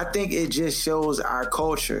 I think it just shows our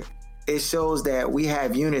culture. It shows that we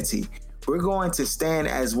have unity. We're going to stand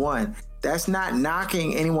as one. That's not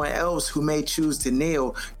knocking anyone else who may choose to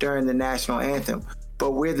kneel during the national anthem,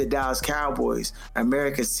 but we're the Dallas Cowboys,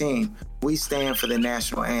 America's team. We stand for the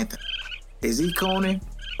national anthem. Is he Conan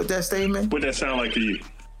with that statement? What that sound like to you?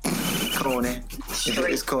 Conan.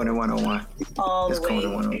 It's Conan 101. All it's the way.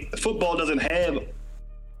 Conan 101. Football doesn't have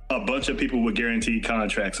a bunch of people with guaranteed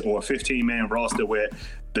contracts or a 15-man roster where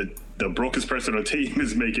the brokest person on the team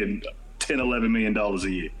is making $10-11 million a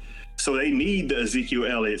year. So they need the Ezekiel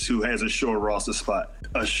Elliott's who has a sure roster spot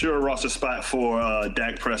for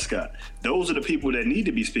Dak Prescott. Those are the people that need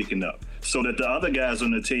to be speaking up so that the other guys on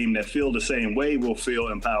the team that feel the same way will feel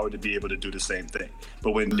empowered to be able to do the same thing.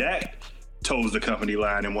 But when Dak toes the company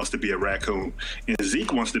line and wants to be a raccoon and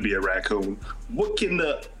Zeke wants to be a raccoon, what can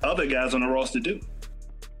the other guys on the roster do?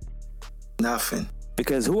 Nothing.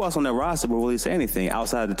 Because who else on that roster will really say anything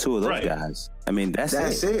outside the two of those guys? I mean, that's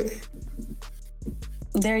it.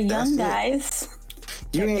 They're young guys.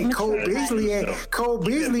 You ain't Cole Beasley. Cole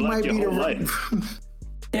Beasley might be the right.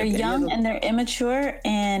 They're young and they're immature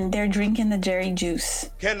and they're drinking the Jerry juice.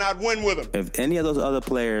 Cannot win with them. If any of those other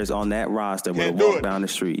players on that roster were to walk down the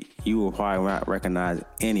street, you will probably not recognize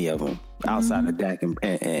any of them outside of Dak and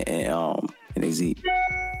Zeke.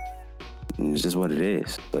 And it's just what it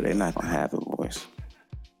is. But they're not gonna have it, boys.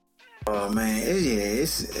 Oh man,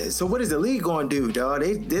 so what is the league gonna do, dog?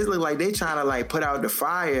 They look like they trying to like put out the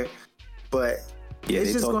fire, but Yeah, it's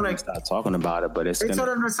they just told gonna them to stop talking about it, but They told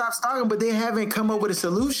them to stop talking, but they haven't come up with a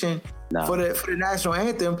solution for the national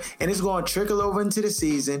anthem, and it's going to trickle over into the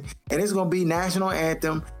season, and it's going to be national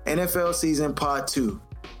anthem NFL season part 2.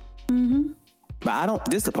 But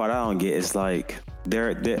this is the part I don't get. It's like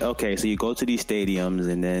they're okay. So you go to these stadiums,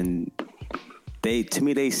 and then they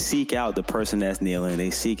seek out the person that's kneeling. They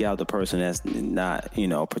seek out the person that's not,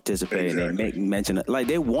 participating. Exactly. They make mention like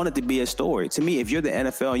they want it to be a story. To me, if you're the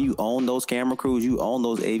NFL and you own those camera crews, you own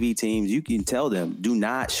those AV teams, you can tell them, do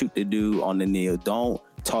not shoot the dude on the kneel. Don't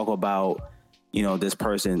talk about, this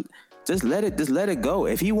person. Just let it go.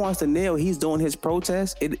 If he wants to kneel, he's doing his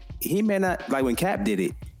protest. He may not, like when Cap did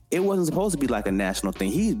it. It wasn't supposed to be like a national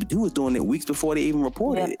thing. He was doing it weeks before they even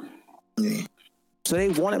reported it. Yeah. So they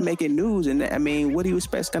want to make it news, and what do you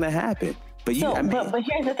expect's going to happen? But but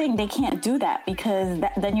here's the thing: they can't do that because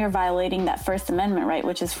then you're violating that First Amendment right,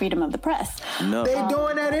 which is freedom of the press. No, they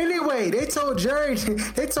doing that anyway. They told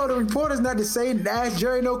the reporters not to ask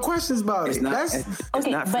Jerry no questions about it. It's not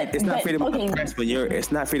freedom of the press when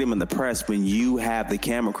it's not freedom of the press when you have the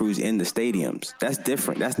camera crews in the stadiums. That's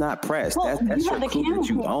different. That's not press. Well, that's you have the camera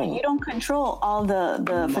crews, but you don't control all the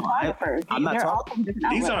photographers. I'm not talking.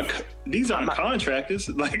 These aren't contractors.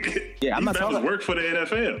 Like I'm not talking. Work for the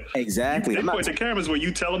NFL. Exactly. They point the cameras where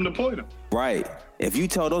you tell them to point them. Right. If you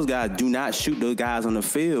tell those guys, do not shoot those guys on the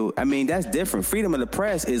field, that's different. Freedom of the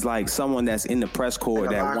press is like someone that's in the press corps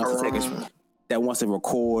that wants to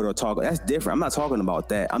record or talk. That's different. I'm not talking about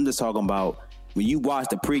that. I'm just talking about when you watch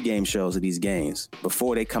the pregame shows of these games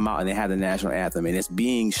before they come out and they have the national anthem and it's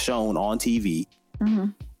being shown on TV. Mm-hmm.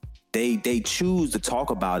 They choose to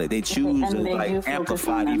talk about it. They choose to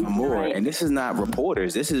amplify it even more. Right. And this is not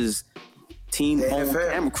reporters. This is team owned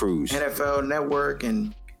camera crews, NFL Network,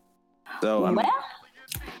 and so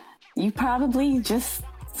you probably just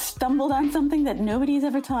stumbled on something that nobody's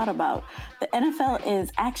ever taught about. The NFL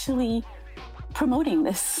is actually promoting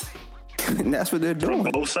this. And that's what they're doing.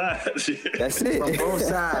 From both sides. That's it. From both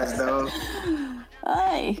sides, though.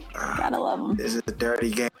 Hey, gotta love them. This is a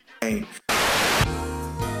dirty game.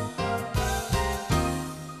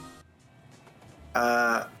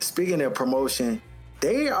 Speaking of promotion,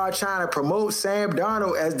 they are trying to promote Sam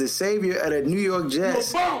Darnold as the savior of the New York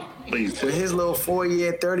Jets with his little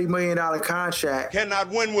 4-year, $30 million contract. Cannot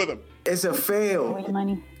win with him. It's a fail.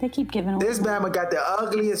 Money. They keep giving away. This Bama got the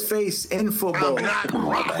ugliest face in football. They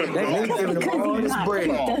giving him all this bread.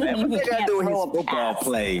 What they doing his football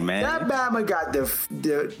play, man? That Bama got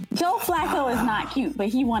the Joe Flacco is not cute, but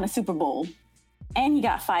he won a Super Bowl. And he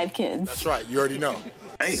got 5 kids. That's right. You already know.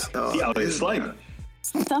 Hey, he out there slaving.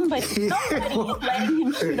 Somebody is letting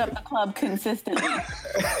him shoot up the club consistently.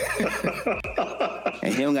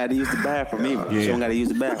 And he don't got to use the bathroom either. He don't got to use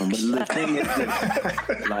the bathroom. But the thing is,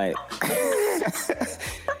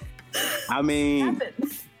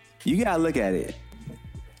 you got to look at it.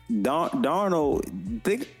 Darnold,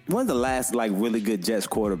 when's the last really good Jets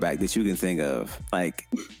quarterback that you can think of? Chad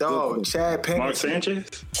Pennington. Mark Sanchez?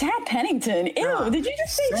 Chad Pennington. Ew, did you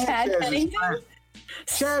just say Chad Pennington?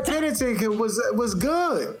 Chad Pennington was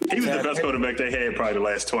good. He was the best quarterback they had probably the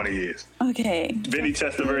last 20 years. Okay. Vinny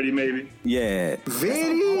Testaverde, maybe. Yeah.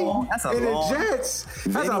 Vinny? That's a long time. That's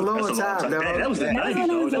a long time. That was the 90s,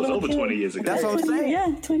 though. That was over 20 years ago. That's what I'm saying.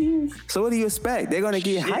 Yeah, 20 years. So what do you expect? They're going to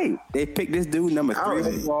get hyped. They picked this dude number 3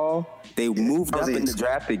 overall. They moved up in the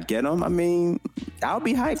draft to get him. I'll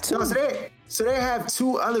be hyped too. So they have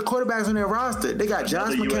 2 other quarterbacks on their roster. They got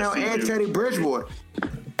Josh McCown and Teddy Bridgewater.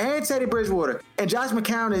 And Josh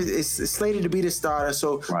McCown is slated to be the starter.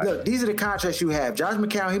 So look, these are the contracts you have. Josh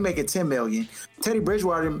McCown, he's making $10 million. Teddy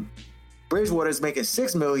Bridgewater is making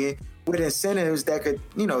 $6 million with incentives that could,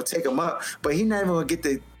 take him up. But he's not even gonna get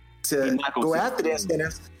to go after the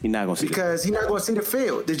incentives. He's not gonna see because he's not gonna see the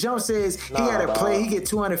field. The jump says he got to play. He get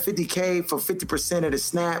 $250K for 50% of the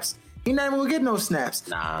snaps. He's not even gonna get no snaps.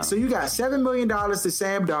 Nah. So you got $7 million to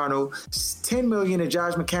Sam Darnold, $10 million to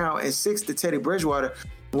Josh McCown, and $6 to Teddy Bridgewater.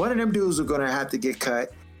 One of them dudes are gonna have to get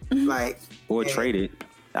cut, or traded.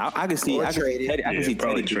 I can see. I can see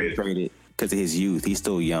Teddy traded because of his youth. He's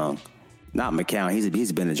still young. Not McCown.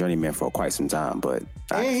 He's been a journeyman for quite some time, but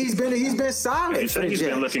he's been solid. He's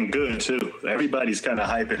been looking good too. Everybody's kind of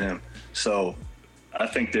hyping him, so I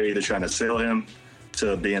think they're either trying to sell him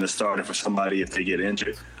to being a starter for somebody if they get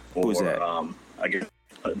injured, or who's that? I guess.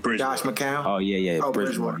 Josh McCown. Oh yeah.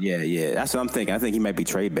 Bridgewater. Yeah. That's what I'm thinking. I think he might be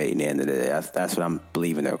trade bait in the end of the day. That's what I'm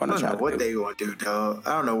believing they're going to try to do. I don't know what they're going to do, dog.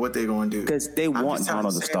 I don't know what they're going to do. Because they want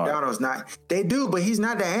Darnold to start. Darnold's not. They do, but he's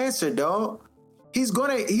not the answer, dog. It's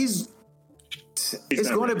going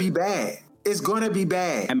to be bad. it's going to be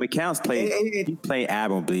bad. And McCown's he played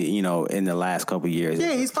admirably, you know, in the last couple of years.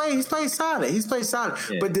 Yeah, he's played solid.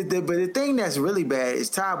 Yeah. But the thing that's really bad is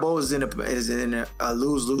Todd Bowles is in a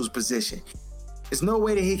lose-lose position. There's no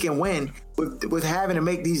way that he can win with having to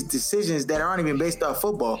make these decisions that aren't even based off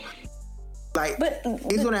football. Like,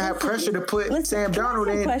 he's going to have pressure to put Sam Darnold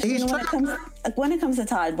in. When it comes to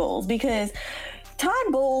Todd Bowles, because Todd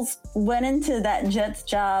Bowles went into that Jets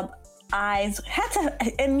job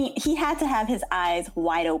he had to have his eyes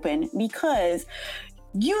wide open because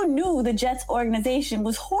you knew the Jets organization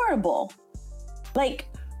was horrible. Like,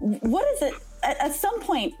 what is it at some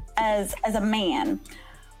point as a man,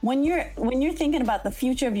 when you're thinking about the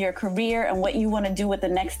future of your career and what you want to do with the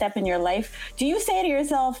next step in your life, do you say to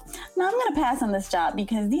yourself, no, I'm going to pass on this job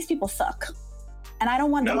because these people suck and I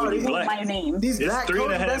don't want them to use my name? There's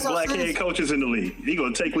 3.5 black head coaches in the league. He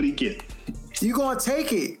going to take what he get. You gonna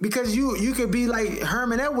take it because you could be like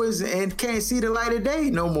Herman Edwards and can't see the light of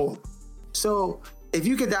day no more. So if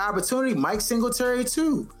you get the opportunity, Mike Singletary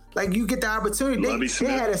too. Like, you get the opportunity.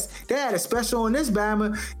 They had a special on this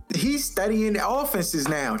Bama. He's studying the offenses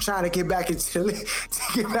now, trying to get back into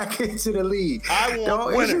the league. I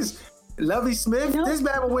want winners. Lovie Smith. No. This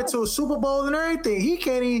Bama went to a Super Bowl and everything. He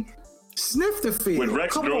can't even sniff the field. With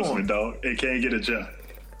Rex Grossman, dog, and can't get a job.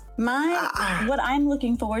 What I'm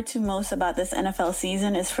looking forward to most about this NFL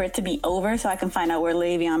season is for it to be over so I can find out where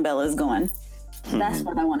Le'Veon Bell is going. That's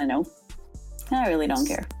what I want to know. I really don't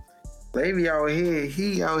care.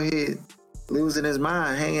 He out here losing his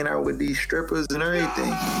mind, hanging out with these strippers and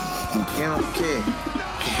everything. He don't care.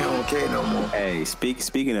 He don't care no more. Hey,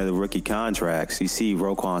 speaking of the rookie contracts, you see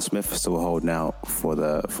Roquan Smith is still holding out for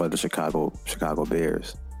the Chicago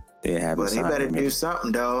Bears. They haven't signed him. He better do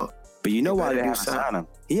something, dog. But you know why they haven't signed him?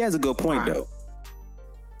 He has a good point, though.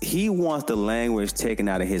 He wants the language taken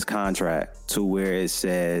out of his contract to where it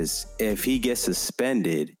says if he gets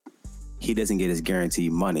suspended, he doesn't get his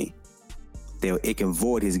guaranteed money. It can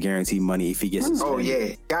void his guaranteed money if he gets suspended. Oh,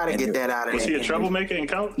 yeah. Gotta get that out of there. Was he a troublemaker in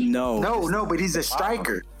college? No, but he's a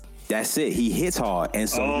striker. That's it. He hits hard, and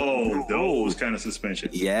so those kind of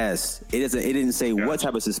suspensions. Yes, it didn't say what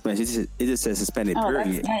type of suspension. It just says suspended.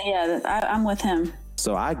 Period. I'm with him.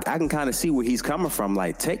 So I can kind of see where he's coming from.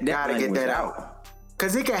 Like, take that. Gotta get that out.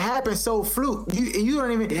 Because it can happen so fluke. You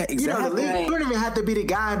don't even, you don't even have to be the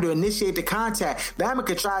guy to initiate the contact. Bama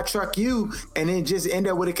could try to truck you and then just end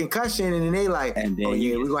up with a concussion, and then they like, we're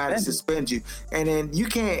going to have to suspend you. And then you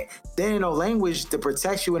can't, there ain't no language to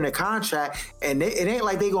protect you in the contract, and it ain't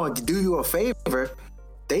like they going to do you a favor.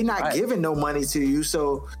 They not giving no money to you.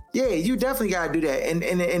 So, yeah, you definitely got to do that.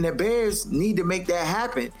 And the Bears need to make that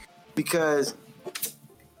happen because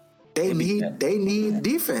they need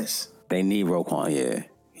defense. They need Roquan, yeah.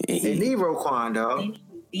 They need Roquan, dog. They need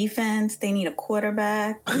defense. They need a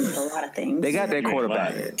quarterback. They need a lot of things. They got that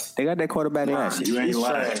quarterback. They got that quarterback last year. You ain't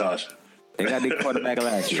lying, Tasha. They got that quarterback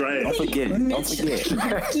last year. Don't forget.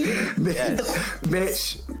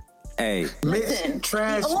 Mitch. Hey. Listen,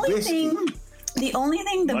 trash the only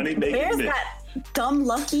thing the Bears got dumb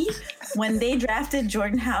lucky when they drafted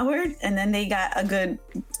Jordan Howard, and then they got a good,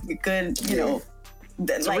 you know,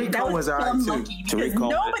 like that was dumb lucky because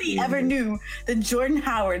nobody ever knew that Jordan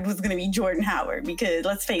Howard was going to be Jordan Howard, because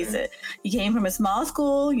let's face it, he came from a small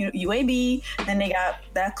school, UAB, then they got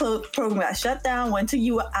that program got shut down, went to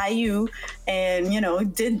IU,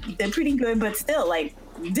 and did pretty good, but still, like,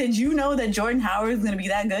 did you know that Jordan Howard is going to be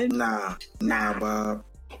that good? Nah, Bob.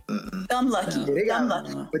 Dumb lucky.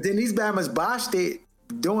 Lucky. But then these Bamas botched it,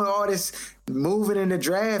 doing all this moving in the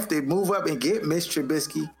draft. They move up and get Mitch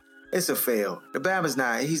Trubisky. It's a fail. The Bama's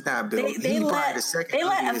he's not built. They let a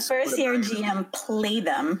first-year GM play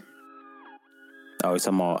them. Oh, he's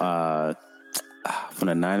talking about from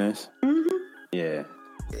the Niners? Mm-hmm. Yeah,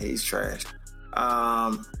 he's trash.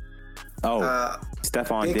 Stephon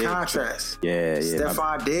Diggs. Big contracts. Yeah.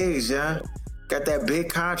 Stephon Diggs, yeah. Got that big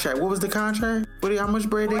contract. What was the contract? How much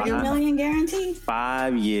bread they give? $5 million guaranteed.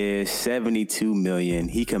 5 years, $72 million.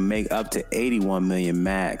 He can make up to $81 million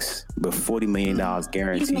max, but $40 million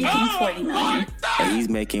guaranteed. He's making $40 million. And he's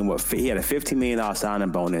making he had a $15 million signing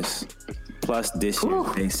bonus plus this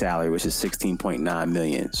year's base salary, which is $16.9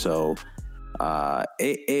 million. So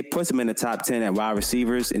it puts him in the top 10 at wide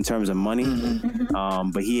receivers in terms of money.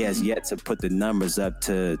 Mm-hmm. But he has yet to put the numbers up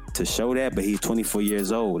to show that. But he's 24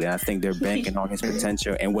 years old, and I think they're banking on his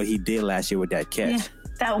potential and what he did last year with that catch. Yeah,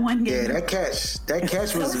 that one game. Yeah, that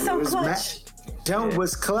catch was clutch.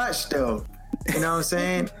 Was clutch though. You know what I'm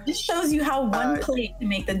saying? This shows you how one play can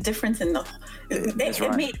make the difference in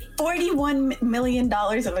It made $41 million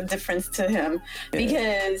of a difference to him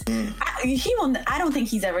because I don't think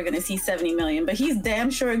he's ever going to see 70 million, but he's damn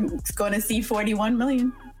sure going to see 41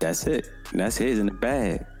 million. That's it. That's his in the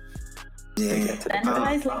bag. Yeah.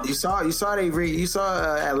 You saw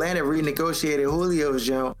Atlanta renegotiated Julio's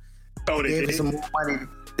jump. Oh, they gave him some more money.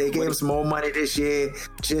 They gave him some more money this year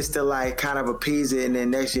just to like kind of appease it, and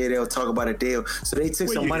then next year they'll talk about a deal. So they took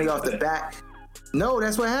some money off the back. No,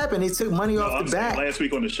 that's what happened. They took money off the back. Last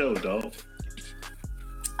week on the show, dog.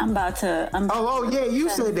 Oh yeah, you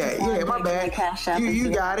said that. Yeah, my bad. You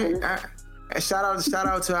got it. Shout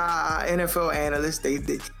out to our NFL analysts.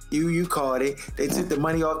 You called it. They took the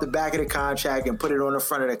money off the back of the contract and put it on the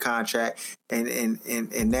front of the contract,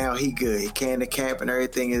 and now he good. He came to camp and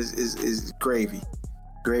everything is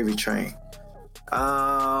gravy train.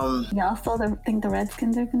 Y'all still think the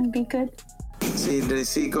Redskins are going to be good? See,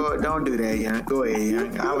 don't do that, young. Go ahead,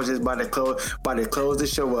 young. I was just about to close the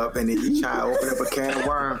show up, and then you try to open up a can of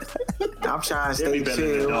worms. I'm trying to stay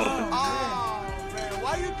chill. Oh man,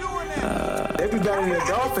 why you doing that? They be better than the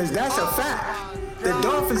Dolphins. That's a fact. The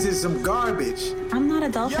Dolphins is some garbage. I'm not a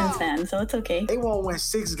Dolphins fan, so it's okay. They won't win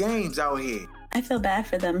 6 games out here. I feel bad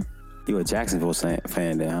for them. You a Jacksonville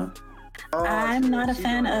fan there, huh? I'm not a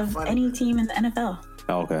fan of any team in the NFL.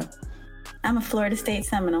 Oh, okay. I'm a Florida State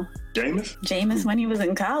Seminole. Jameis when he was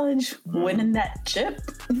in college, winning that chip.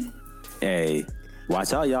 Hey,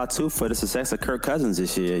 watch out, y'all, too, for the success of Kirk Cousins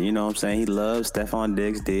this year. You know what I'm saying? He loves Stephon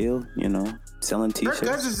Diggs' deal, selling T-shirts. Kirk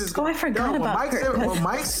Cousins is I forgot about Kirk Cousins.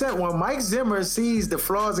 When Mike Zimmer sees the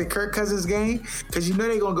flaws in Kirk Cousins' game, because you know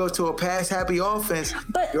they're going to go to a pass-happy offense,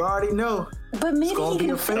 you already know. But maybe it's going to be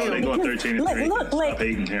a fail. They're going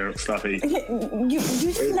 13-3. Stop hating. You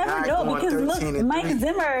just never know, because look, Mike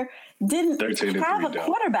Zimmer didn't have a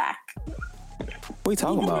quarterback. What are you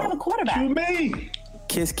talking about? He didn't have a quarterback. What do you mean?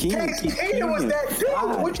 Case Keenum was that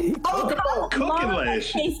dude. What you talking about? Cooking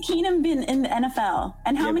last year. Case Keenum been in the NFL?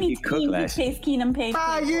 And how many teams did Case Keenum pay?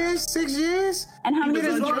 5 years, 6 years. And how many?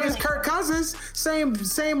 As long as Kirk Cousins, same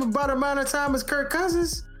about amount of time as Kirk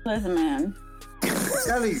Cousins. Listen, man.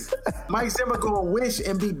 Tell you, Mike Zimmer gonna wish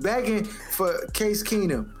and be begging for Case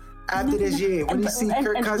Keenum after this year when he see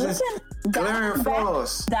Kirk Cousins glaring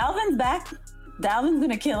flaws. Dalvin's back. Dalvin's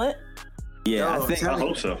gonna kill it. Yeah, I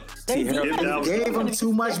hope so. They gave him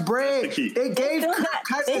too much bread. They gave Kirk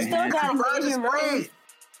Cousins bread.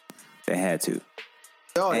 They had to.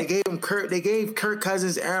 No, they gave Kirk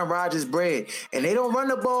Cousins, Aaron Rodgers bread, and they don't run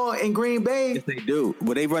the ball in Green Bay. Yes, they do.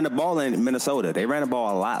 Well, they run the ball in Minnesota. They ran the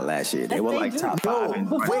ball a lot last year. They were like top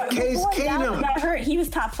 5. With Case Keenum got hurt, he was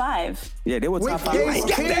top 5. Yeah, they were top 5. You ain't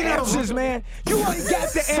got the answers, man. You ain't got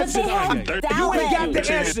the answers. You ain't got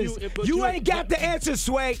the answers. You ain't got the answers,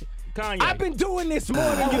 Sway. Kanye. I've been doing this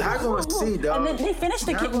more than you. I'm gonna see, dog. And then they finished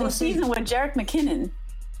the season with Jerick McKinnon.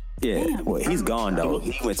 Yeah, well, he's gone though.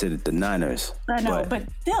 He went to the Niners. I know, but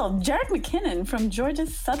still, Jerick McKinnon from Georgia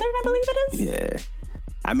Southern, I believe it is. Yeah,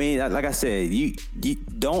 I mean, like I said, you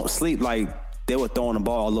don't sleep like they were throwing the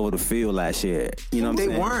ball all over the field last year. You know what I'm saying?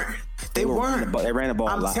 They weren't. They ran the ball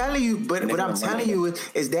a lot. I'm telling you, but what I'm telling you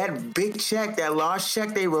is that big check, that large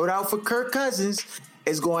check they wrote out for Kirk Cousins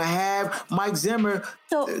is going to have Mike Zimmer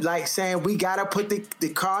like saying we got to put the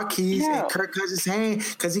car keys in Kirk Cousins' hand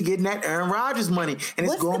because he's getting that Aaron Rodgers money, and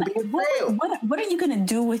it's going to be a fail. What are you going to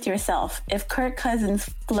do with yourself if Kirk Cousins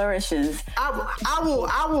flourishes? I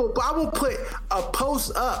will put a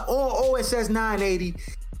post up on OSS 980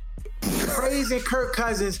 praising Kirk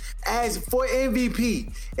Cousins as for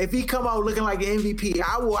MVP. If he come out looking like an MVP,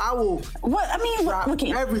 I will. What I mean,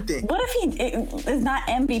 everything. What if he is not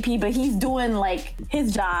MVP, but he's doing like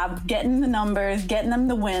his job, getting the numbers, getting them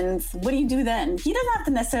the wins? What do you do then? He doesn't have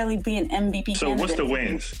to necessarily be an MVP. So what's the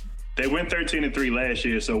wins? They went 13-3 last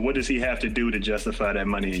year. So what does he have to do to justify that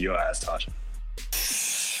money in your eyes, Tasha?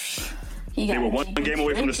 They were one game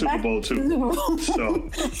away from the Super Bowl too. So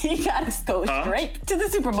he got to go straight to the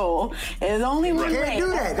Super Bowl. There's only one way. Can't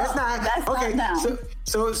do that. That's not okay. Not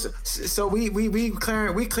So we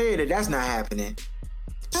cleared it. That's not happening.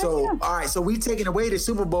 So all right. So we taking away the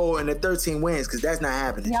Super Bowl and the 13 wins because that's not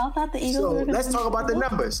happening. Y'all thought the Eagles. So were let's talk about the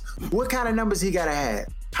numbers. What kind of numbers he gotta have?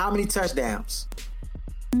 How many touchdowns?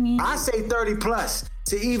 I say 30 plus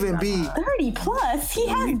to even be 30 plus. He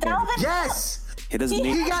has Dalvin. Yes. He doesn't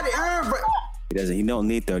need. He got it. He doesn't. He don't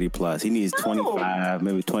need 30 plus. He needs 25,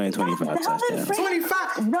 maybe 20, 25 touchdowns.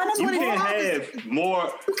 25. You can't have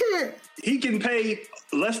more. He can pay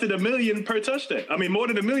less than $1 million per touchdown. I mean, more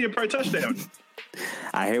than $1 million per touchdown.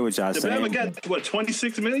 I hear what y'all saying. The Bama got what,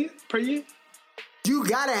 26 million per year? You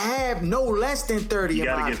gotta have no less than 30. You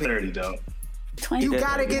gotta get 30, though. You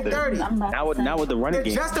gotta get 30. Not with the running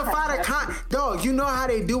game. Justify the dog. You know how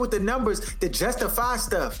they do with the numbers. To justify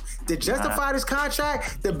stuff. To justify this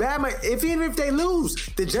contract. The Bama, even if they lose,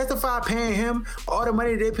 to justify paying him all the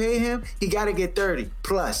money they pay him, he gotta get 30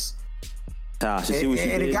 plus. And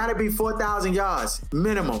it gotta be 4,000 yards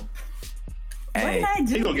minimum. Hey,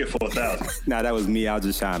 he gonna get 4,000. Nah, that was me. I was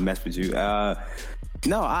just trying to mess with you.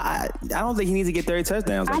 No, I don't think he needs to get 30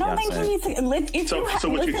 touchdowns. I don't think he needs to. So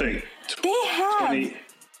what you think? They have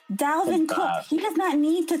Dalvin Cook. He does not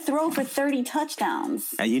need to throw for 30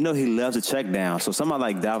 touchdowns. And you know he loves a check down. So somebody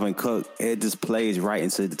like Dalvin Cook, it just plays right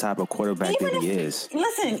into the type of quarterback that he is.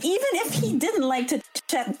 Listen, even if he didn't like to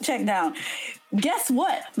check down, guess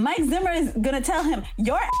what? Mike Zimmer is going to tell him,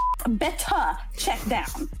 your better check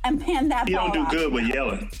down and pan that ball. He don't do good with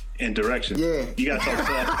yelling in direction. Yeah. You got to talk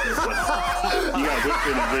soft. You got to whisper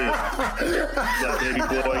in the bed. Like, baby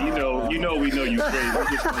boy, we know you crazy. We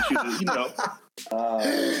just want you to,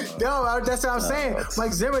 No, that's what I'm saying.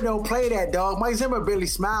 Mike Zimmer don't play that, dog. Mike Zimmer barely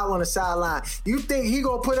smile on the sideline. You think he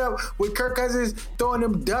gonna put up with Kirk Cousins throwing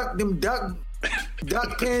them duck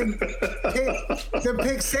pin, them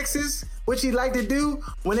pick sixes, which he like to do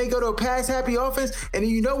when they go to a pass happy offense? And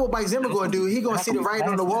you know what Mike Zimmer gonna do? He gonna see the writing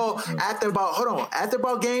on the wall after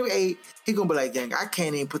about game 8. He gonna be like, "Dang, I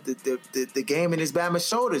can't even put the game in his Bama's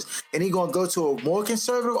shoulders," and he gonna go to a more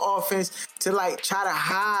conservative offense to like try to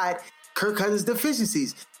hide Kirk Cousins'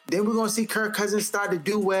 deficiencies. Then we're gonna see Kirk Cousins start to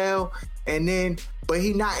do well, and then, but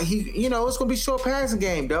it's gonna be short passing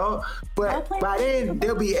game, dog. But by then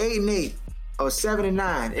they'll be 8-8 or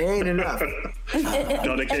 7-9. It ain't enough.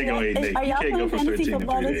 No, they can't go 8-8. You can't go from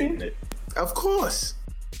 13 to 8. Of course,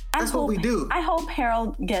 that's what we do. I hope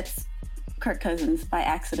Harold gets Kirk Cousins by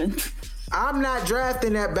accident. I'm not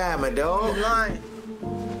drafting that Bama, dog. He's lying.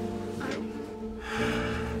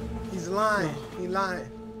 He's lying. He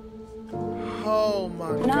lying. Oh my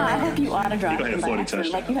God! No, I hope you autograph him.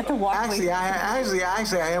 Like you have to walk. Actually,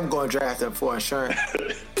 I am going to draft him for insurance.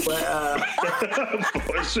 But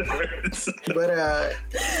for insurance. Yeah.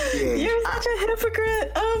 You're such a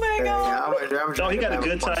hypocrite. Oh my God! No, he got a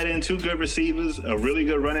good tight end, 2 good receivers, a really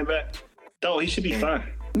good running back. No, he should be fine.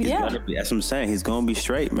 Yeah, that's what I'm saying. He's gonna be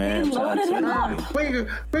straight, man. They loaded him up. We're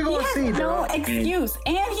gonna see, no excuse,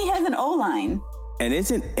 and he has an O-line. And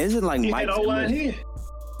isn't like he Mike had O-line here?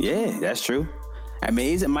 Yeah, that's true. I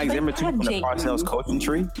mean, isn't Mike Zimmer too from the Parcells coaching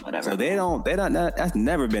tree? Whatever. So they don't. That's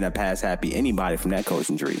never been a pass happy anybody from that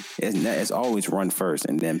coaching tree. It's always run first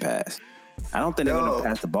and then pass. I don't think they're gonna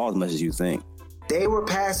pass the ball as much as you think. They were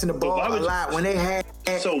passing the ball a lot when they had.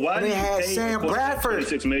 So why did Sam Bradford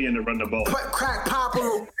 $36 million to run the ball? Crack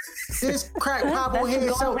Popple. This crack Popple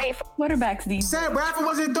here. So quarterbacks these. Sam Bradford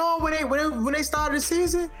wasn't doing when they started the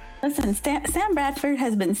season. Listen, Sam Bradford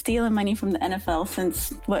has been stealing money from the NFL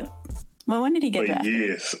since what? Well, when did he get drafted?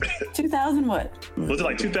 Yes. 2000 what? Was it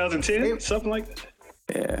like 2010? Something like that?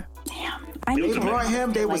 Yeah. Damn. They brought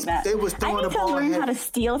him. They was throwing the ball. I need to learn how to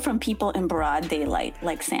steal from people in broad daylight,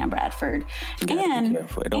 like Sam Bradford. It don't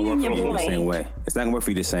work for you the same way. It's not gonna work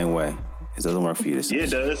for you the same way. It doesn't work for you the same way.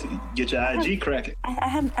 Yeah, it does. Get your IG cracking. I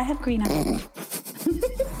have green eyes.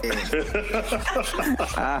 You're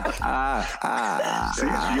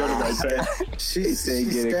the right path. She said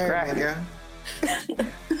get it cracking.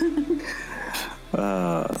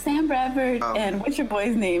 Sam Bradford and what's your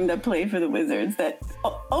boy's name that played for the Wizards that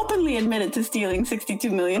openly admitted to stealing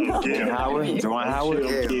 $62 million? Juwan Howard?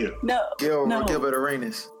 No. Gilbert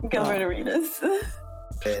Arenas.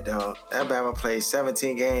 Yeah, dog. That Bama played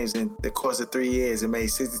 17 games in the course of 3 years and made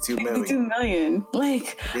 $62 million. $62 million.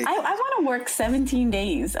 Like, I want to work 17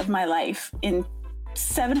 days of my life in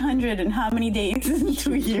 700 and how many days in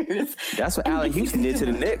 2 years. That's what Allen Houston did to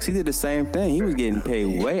the Knicks. He did the same thing. He was getting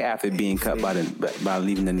paid way after being cut by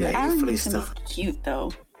leaving the Knicks. Allen Houston is cute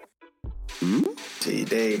though. See,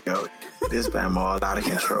 there you go. This Bama all out of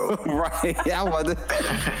control. Right. I wasn't.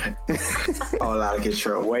 All out of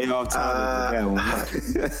control. Way off time. All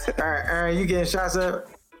right, Aaron, you getting shots up?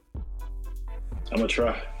 I'm gonna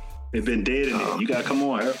try. They've been dead in it. You gotta come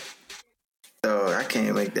on, Aaron. Dog, I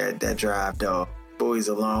can't make that drive, dog. Boy's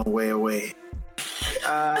a long way away.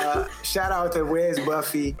 Shout out to Where's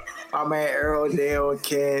Buffy, my man Earl, Dale, and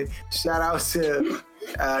Ken. Shout out to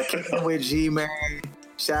Ken with G Man.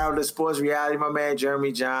 Shout out to Sports Reality, my man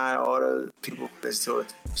Jeremy John, all the people who listen to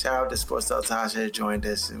it. Shout out to Sports Del Tasha that joined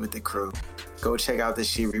us with the crew. Go check out the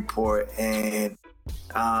She Report and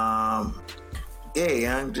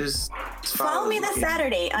just follow me this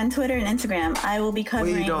Saturday on Twitter and Instagram. I will be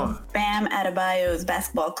covering Bam Adebayo's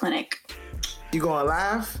basketball clinic. You going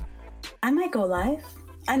live? I might go live.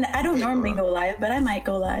 I don't normally go live, but I might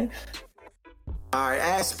go live. All right,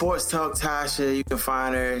 at Sports Talk Tasha, you can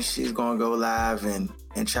find her. She's gonna go live and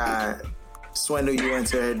try to swindle you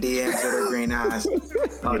into her DMs with her green eyes.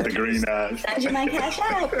 With the green eyes. Send you my cash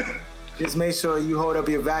out. Just make sure you hold up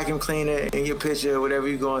your vacuum cleaner in your picture, whatever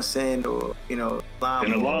you're gonna send, or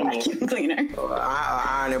vacuum cleaner, or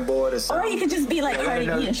ironing board or something. Or you could just be like Cardi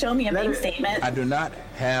B and show me a bank statement. I do not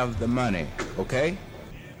have the money. Okay?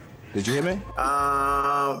 Did you hear me?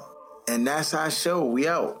 And that's our show. We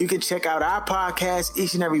out. You can check out our podcast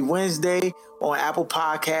each and every Wednesday on Apple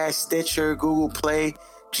Podcasts, Stitcher, Google Play.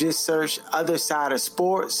 Just search Other Side of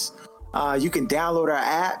Sports. You can download our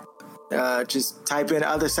app. Just type in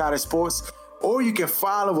Other Side of Sports. Or you can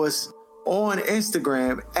follow us on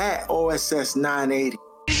Instagram at OSS980.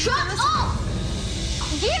 Shut up!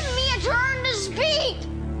 Give me a turn to speak!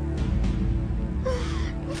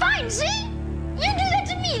 Fine, see? You do that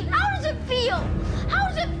to me. How does it feel? How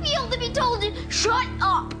does it feel to be told to shut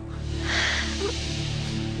up?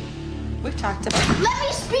 We've talked about it. Let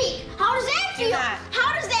me speak. How does that feel